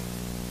breath.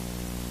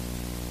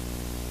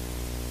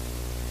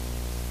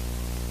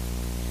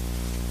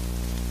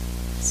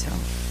 So,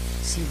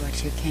 see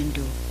what you can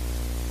do.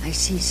 I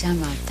see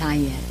some are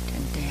tired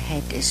and their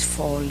head is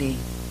falling.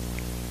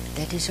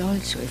 That is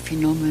also a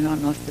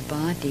phenomenon of the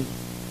body.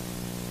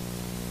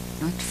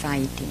 Not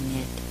fighting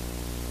it.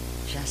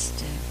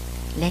 Just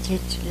let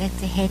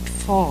the head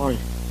fall.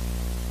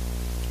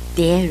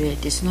 Dare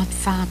it. It's not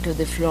far to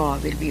the floor.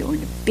 Will be on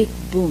a big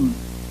boom.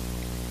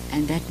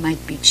 And that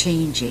might be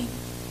changing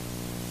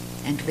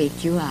and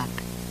wake you up.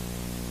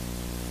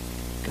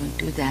 Don't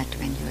do that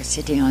when you are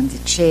sitting on the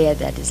chair.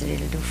 That is a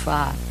little too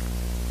far.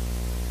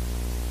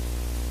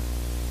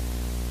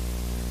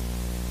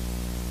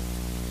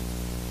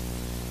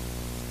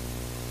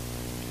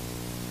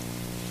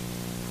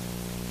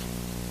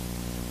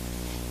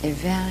 A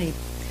very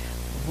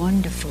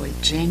wonderful,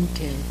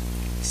 gentle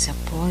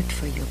support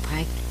for your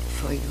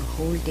for you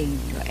holding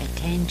your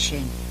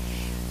attention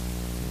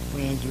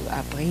where you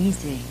are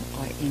breathing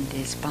or in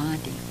this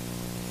body,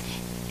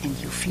 and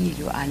you feel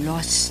you are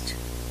lost.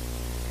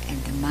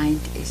 And the mind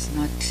is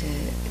not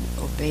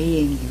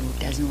obeying you,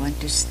 doesn't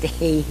want to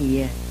stay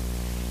here.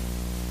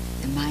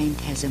 The mind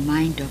has a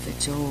mind of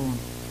its own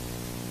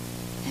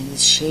and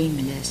is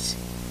shameless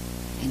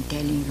and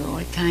telling you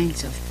all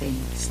kinds of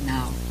things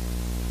now.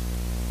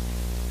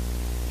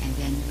 And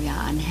then we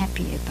are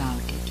unhappy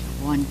about it.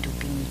 You want to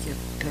be the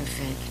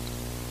perfect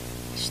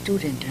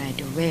student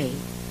right away.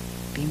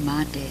 Be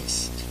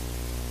modest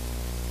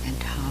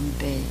and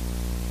humble.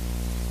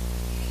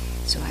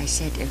 So I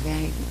said a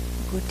very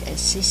good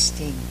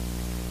assisting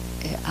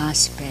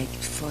aspect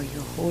for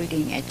your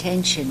holding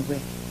attention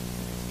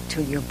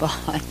to your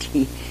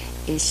body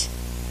is,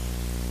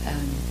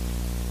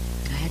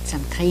 I had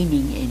some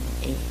training in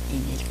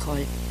it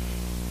called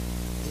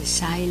the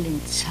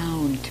silent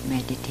sound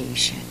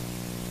meditation.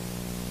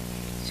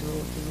 So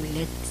you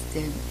let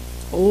the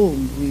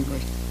Om we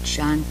were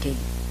chanting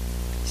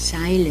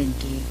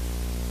silently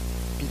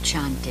be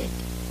chanted.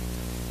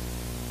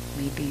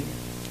 Maybe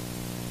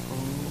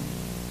Om.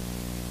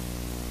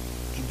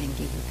 And then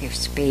you give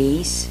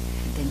space,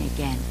 and then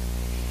again,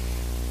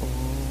 Om,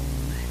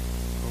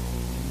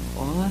 Om,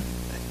 or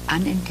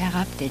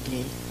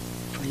uninterruptedly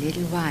for a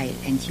little while,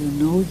 and you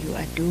know you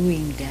are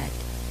doing that,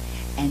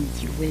 and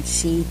you will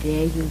see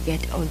there you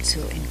get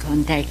also in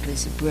contact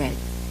with the breath,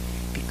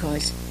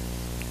 because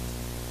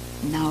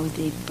now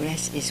the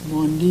breath is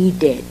more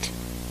needed.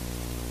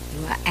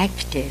 You are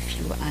active,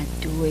 you are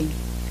doing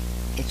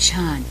a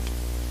chant,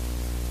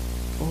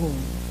 Om,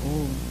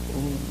 Om,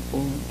 Om,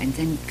 Om, and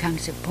then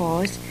comes a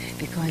pause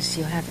because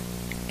you have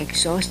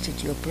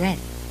exhausted your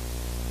breath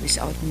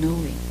without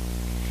knowing,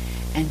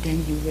 and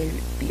then you will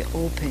be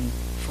open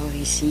for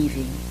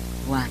receiving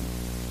one.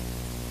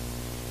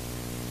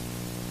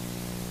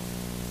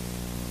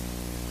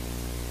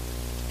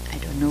 I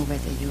don't know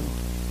whether you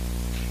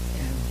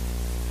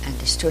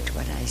understood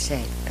what I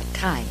said, but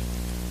try.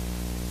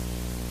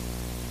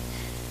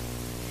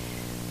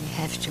 We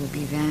have to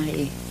be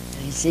very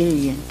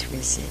resilient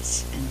with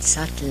this, and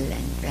subtle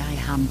and very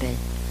humble.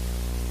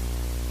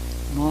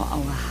 More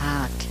our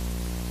heart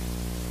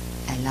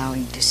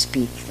allowing to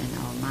speak than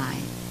our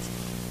mind.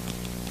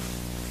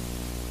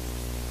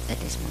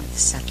 That is more the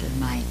subtle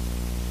mind.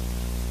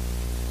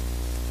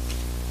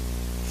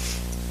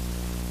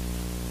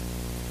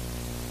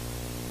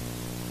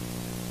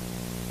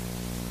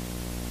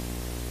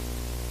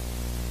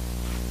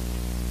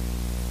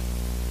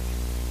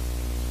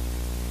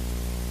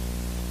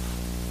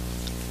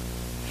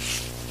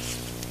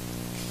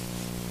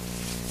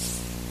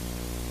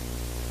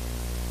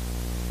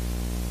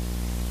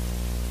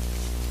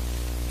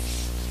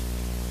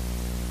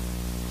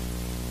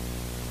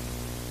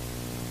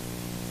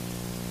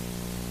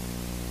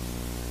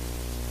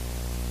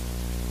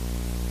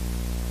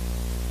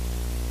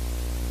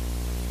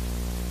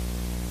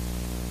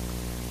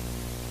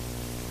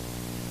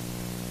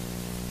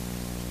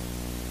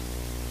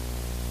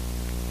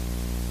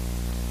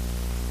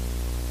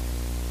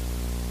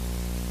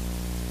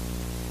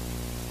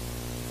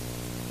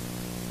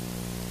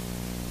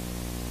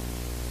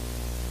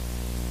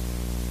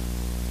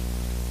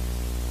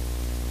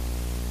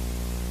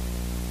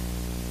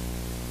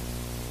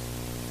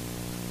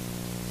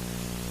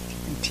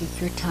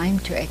 Take your time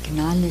to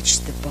acknowledge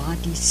the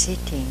body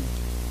sitting.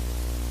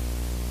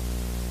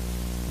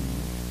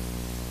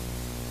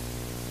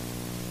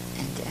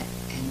 And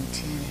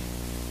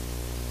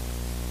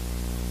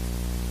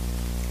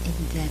in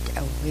that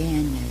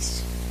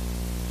awareness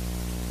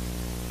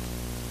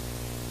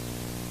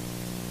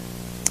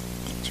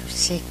that you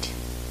sit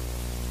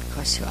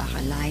because you are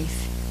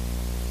alive,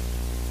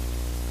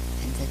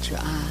 and that you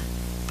are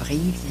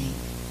breathing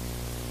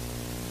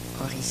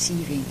or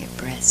receiving a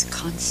breath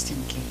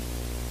constantly.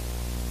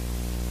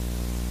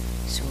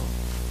 So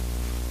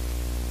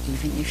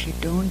even if you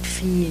don't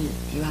feel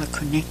you are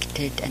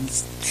connected and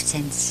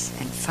sense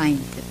and find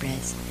the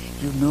breath,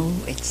 you know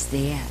it's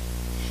there.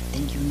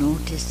 Then you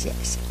notice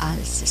this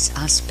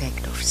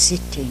aspect of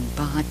sitting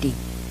body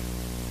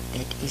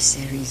that is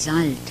a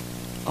result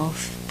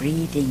of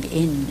breathing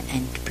in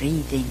and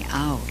breathing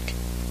out.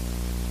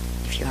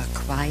 If you are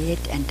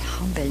quiet and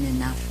humble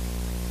enough,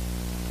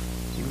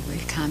 you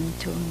will come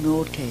to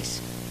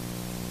notice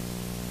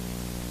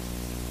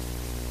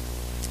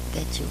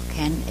that you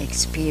can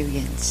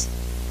experience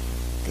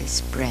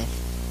this breath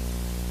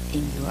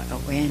in your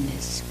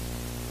awareness.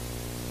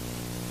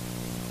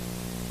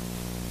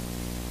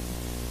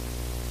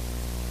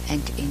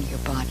 And in your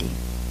body.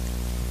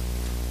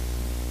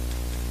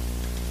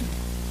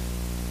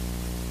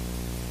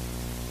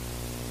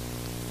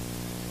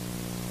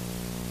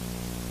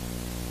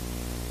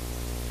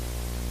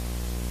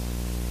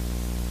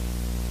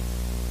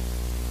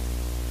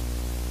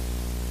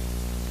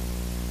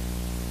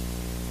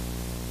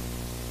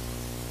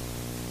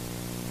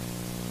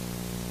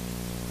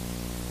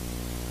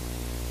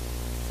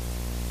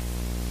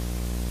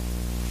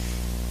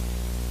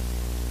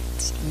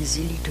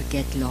 Easily to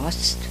get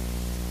lost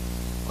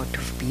or to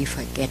be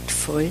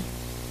forgetful.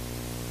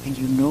 When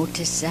you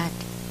notice that,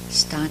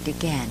 start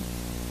again,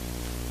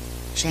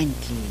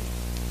 gently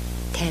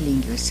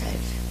telling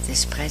yourself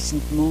this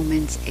present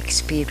moment's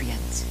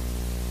experience,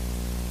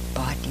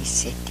 body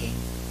sitting,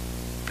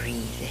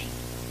 breathing,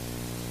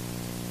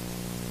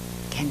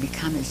 can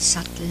become a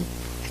subtle,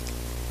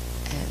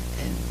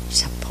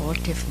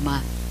 supportive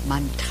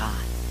mantra.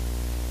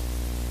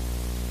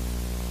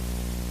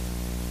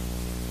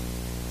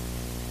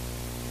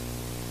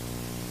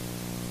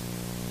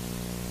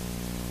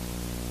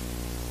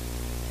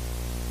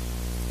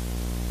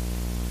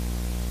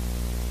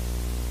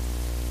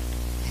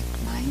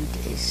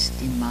 Is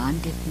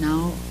demanded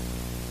now,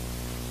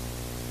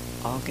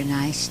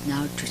 organized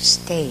now to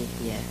stay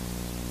here.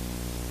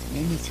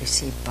 You need to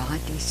say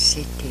body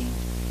sitting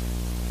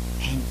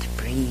and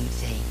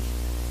breathing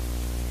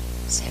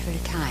several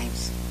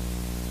times.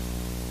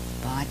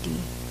 Body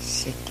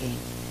sitting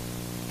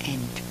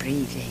and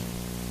breathing.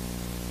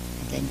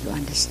 And then you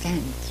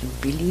understand, you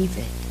believe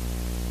it.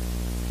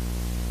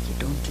 You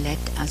don't let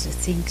other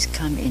things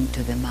come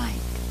into the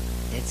mind.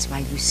 That's why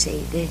you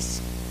say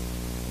this.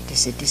 It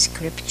is a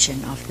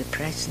description of the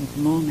present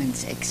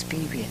moment's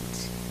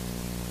experience.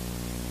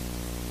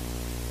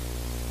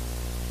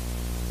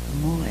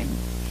 More in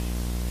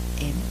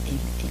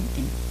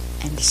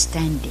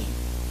understanding.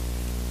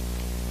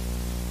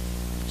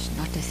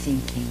 not a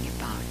thinking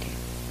about it.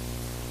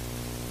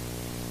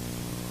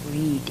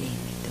 Reading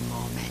the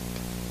moment.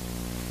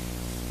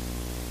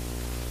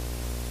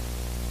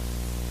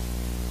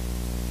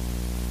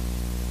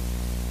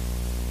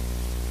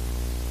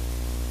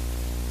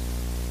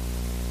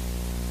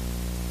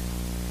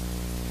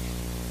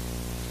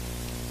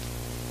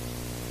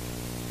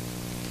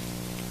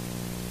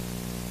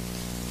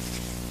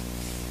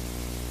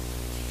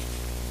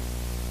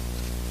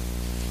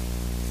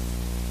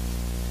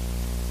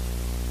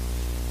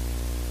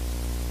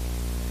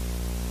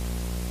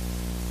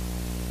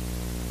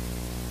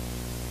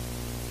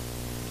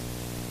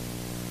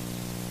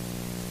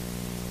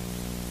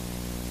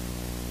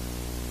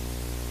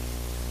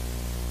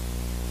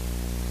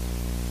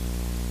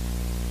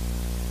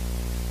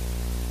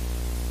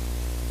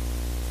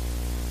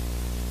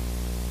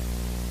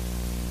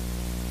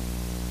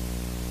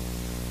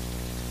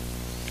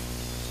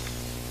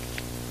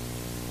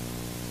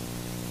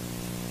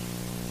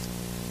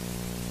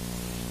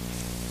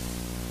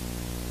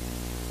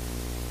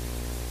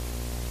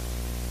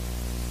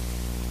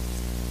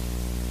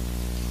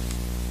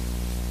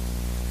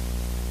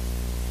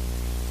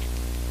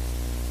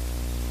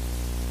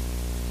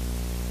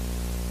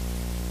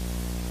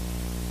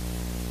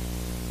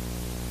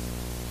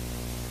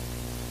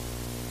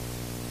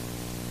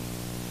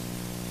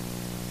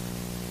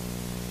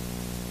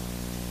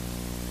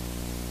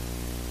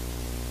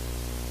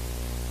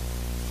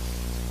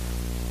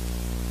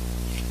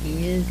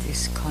 Feel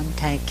this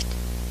contact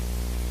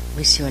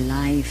with your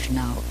life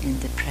now in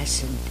the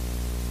present,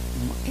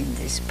 in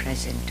this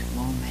present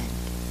moment.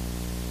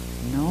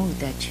 Know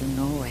that you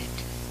know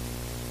it.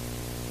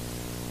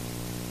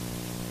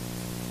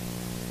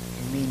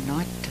 You may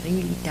not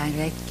really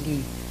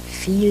directly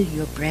feel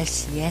your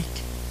breath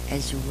yet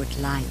as you would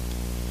like,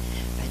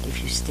 but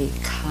if you stay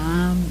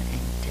calm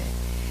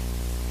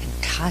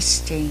and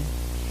trusting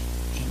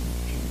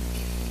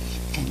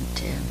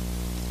and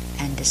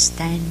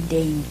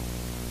understanding,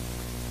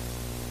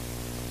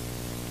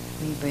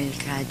 we will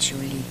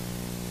gradually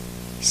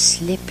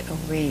slip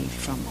away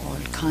from all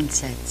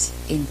concepts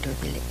into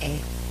the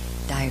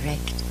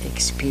direct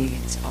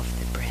experience of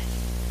the breath.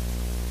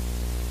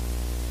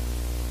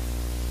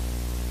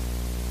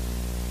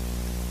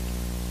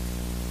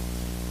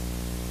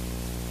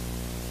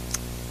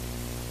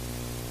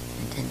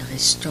 And then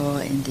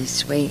restore in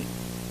this way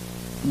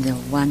the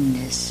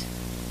oneness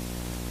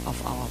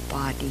of our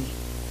body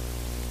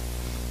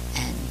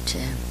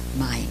and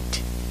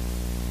mind.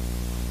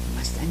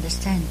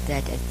 Understand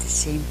that at the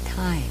same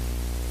time,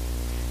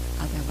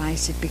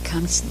 otherwise it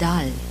becomes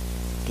dull.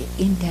 The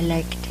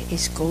intellect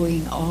is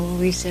going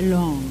always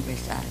along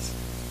with us.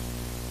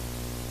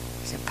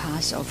 It's a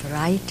path of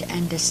right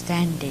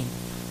understanding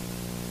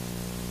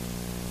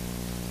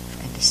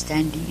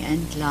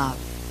and love.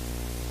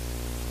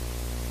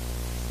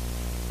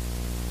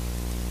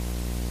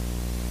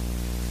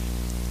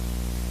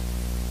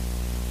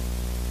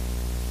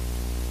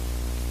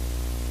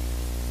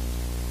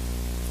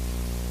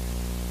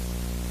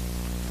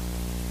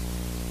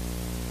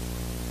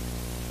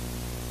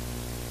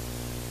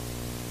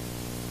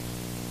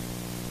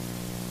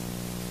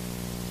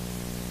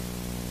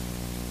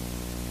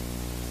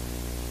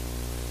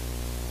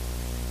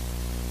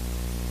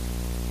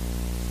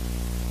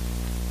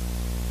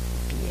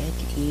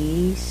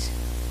 Ease.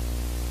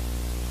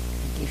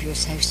 Give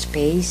yourself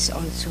space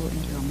also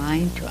in your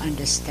mind to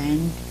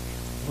understand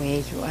where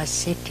you are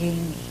sitting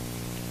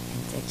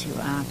and that you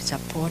are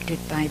supported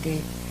by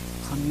the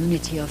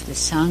community of the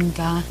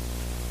Sangha.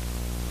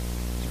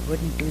 You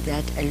wouldn't do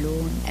that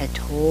alone at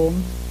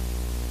home.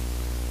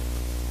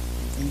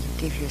 And then you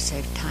give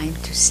yourself time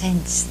to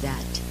sense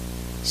that.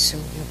 So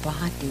your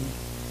body,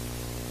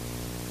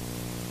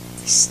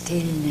 the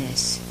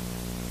stillness,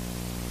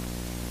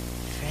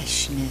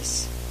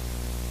 freshness,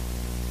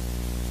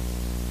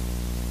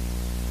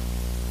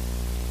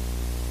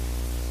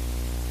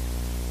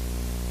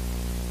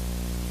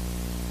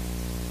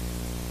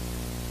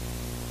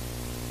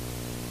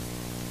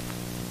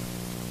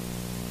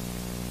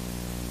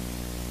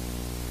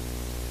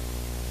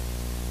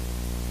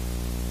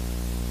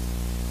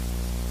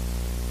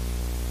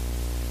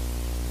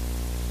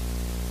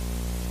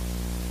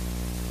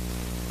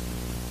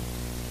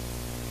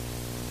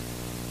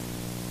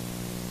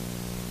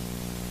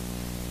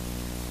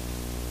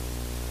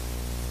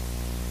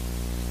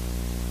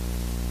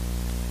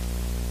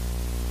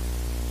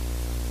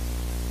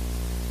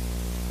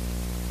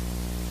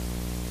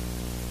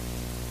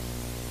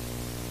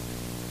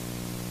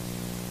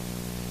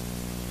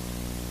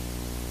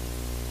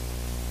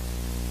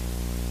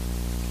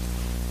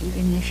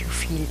 even if you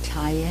feel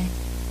tired,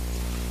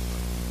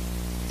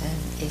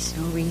 there's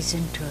no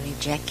reason to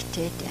reject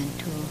it and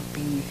to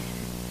be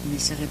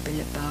miserable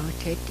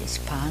about it. It's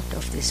part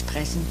of this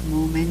present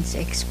moment's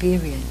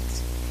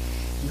experience.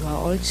 You are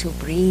also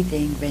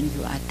breathing when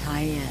you are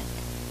tired.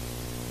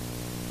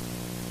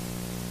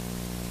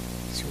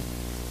 So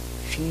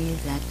feel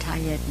that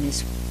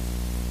tiredness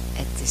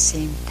at the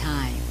same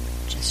time.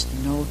 Just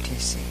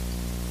notice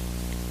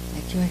it.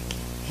 Let your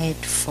head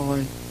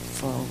fall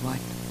forward.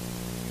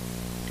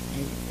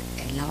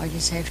 Allow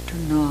yourself to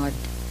nod.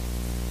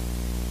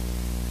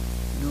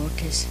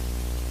 Notice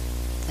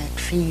that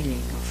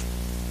feeling of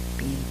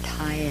being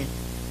tired.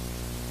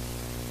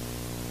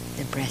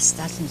 The breath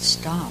doesn't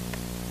stop.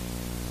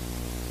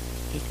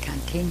 It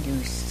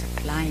continues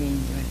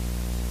supplying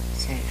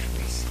yourself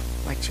with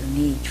what you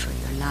need for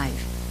your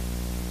life.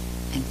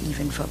 And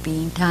even for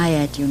being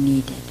tired, you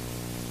need it.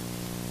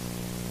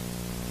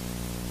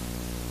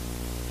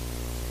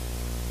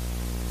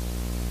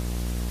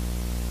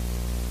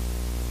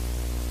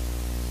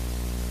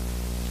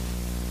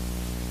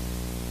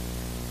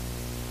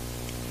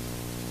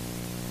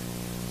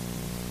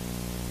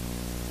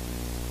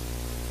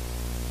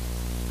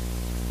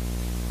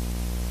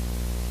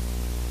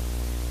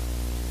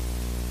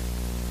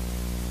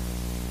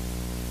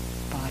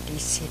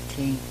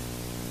 Sitting,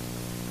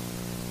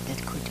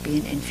 that could be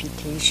an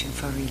invitation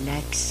for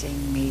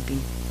relaxing,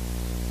 maybe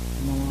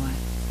more,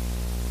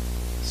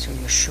 so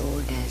your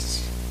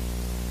shoulders,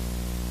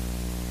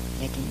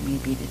 letting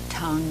maybe the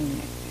tongue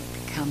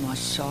become more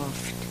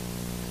soft.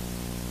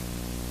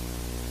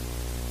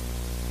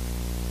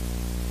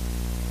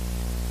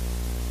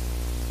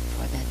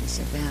 For that is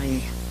a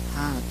very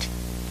hard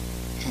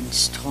and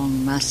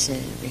strong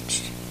muscle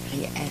which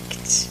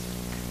reacts.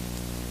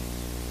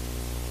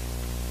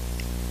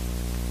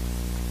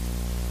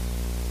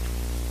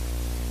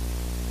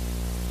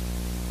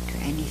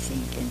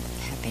 Anything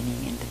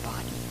happening in the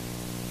body.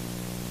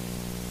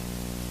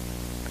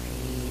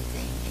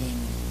 Breathing in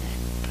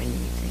and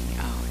breathing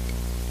out.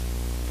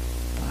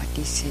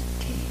 Body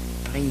sitting,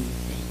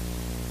 breathing.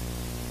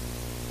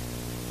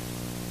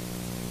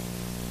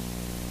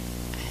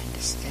 I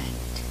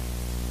understand.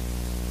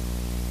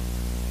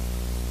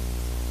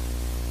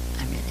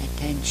 I'm in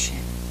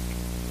attention.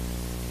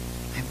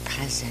 I'm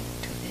present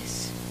to this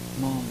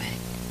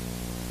moment.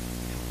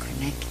 I'm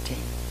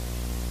connecting.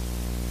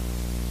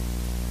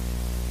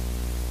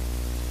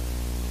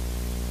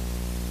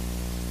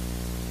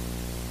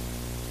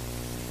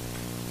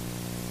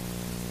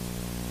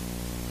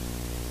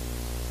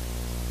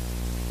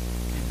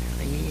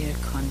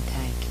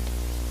 Contact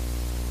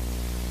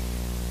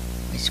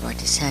with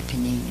what is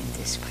happening in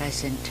this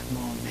present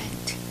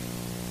moment,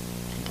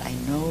 and I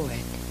know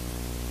it,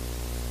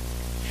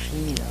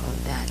 feel all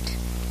that.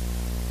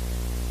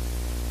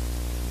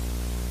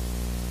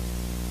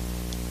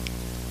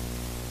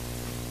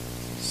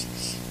 This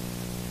is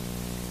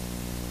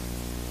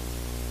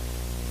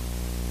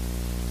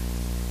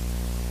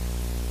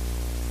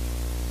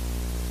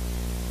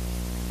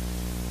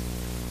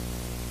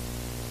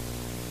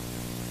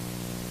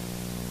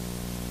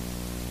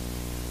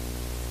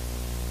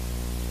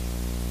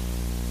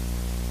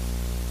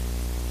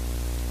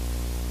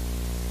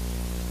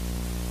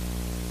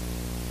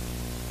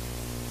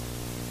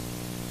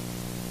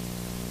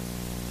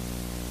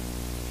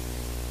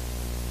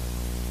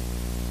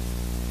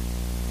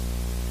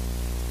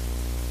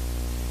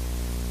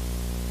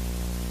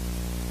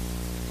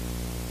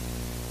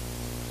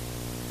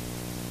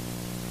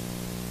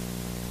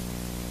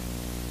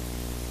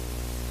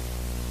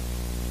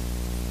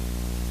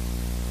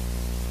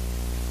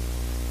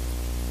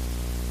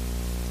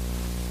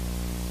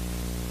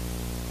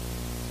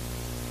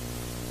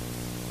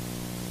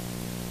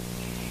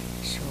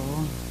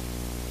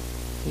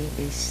here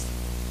is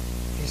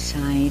the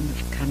sign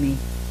of coming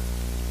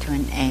to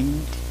an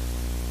end.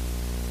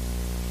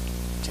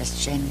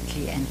 Just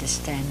gently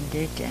understand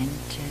it and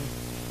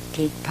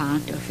take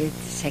part of it.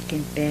 The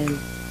second bell,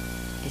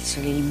 it's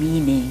really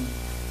meaning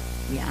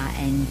we are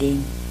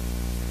ending.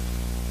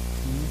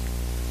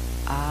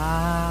 A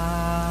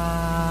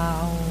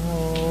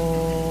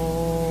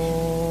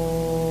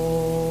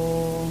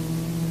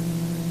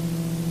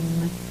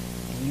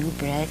new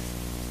breath.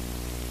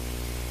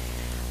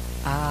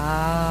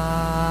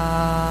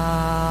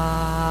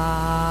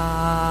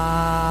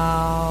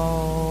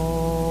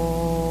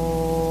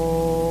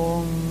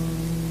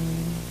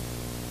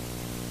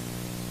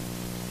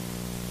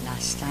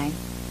 Last time.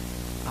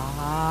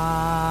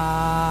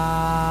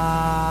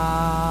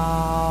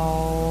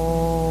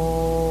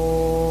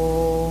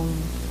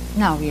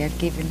 Now we are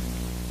given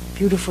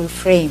beautiful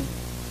frame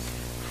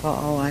for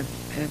our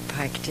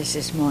practice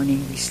this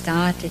morning. We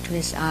started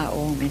with our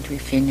Om and we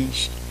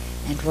finished.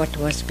 And what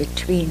was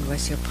between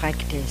was your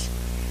practice,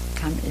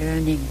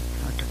 learning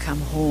how to come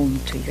home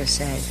to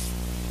yourself,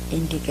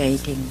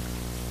 integrating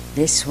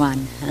this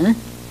one.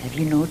 Have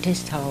you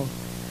noticed how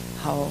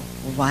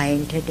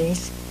wild it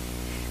is?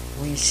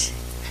 With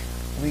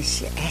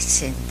the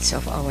essence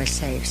of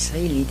ourselves,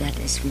 really, that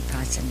is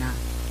Vipassana.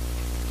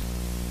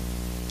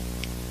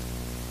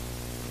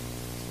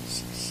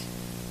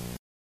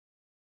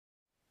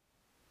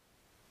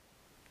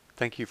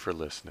 Thank you for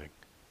listening.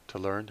 To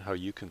learn how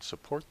you can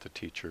support the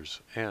teachers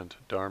and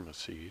Dharma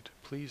Seed,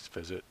 please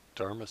visit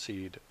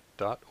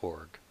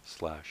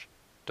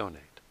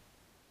dharmaseed.org/donate.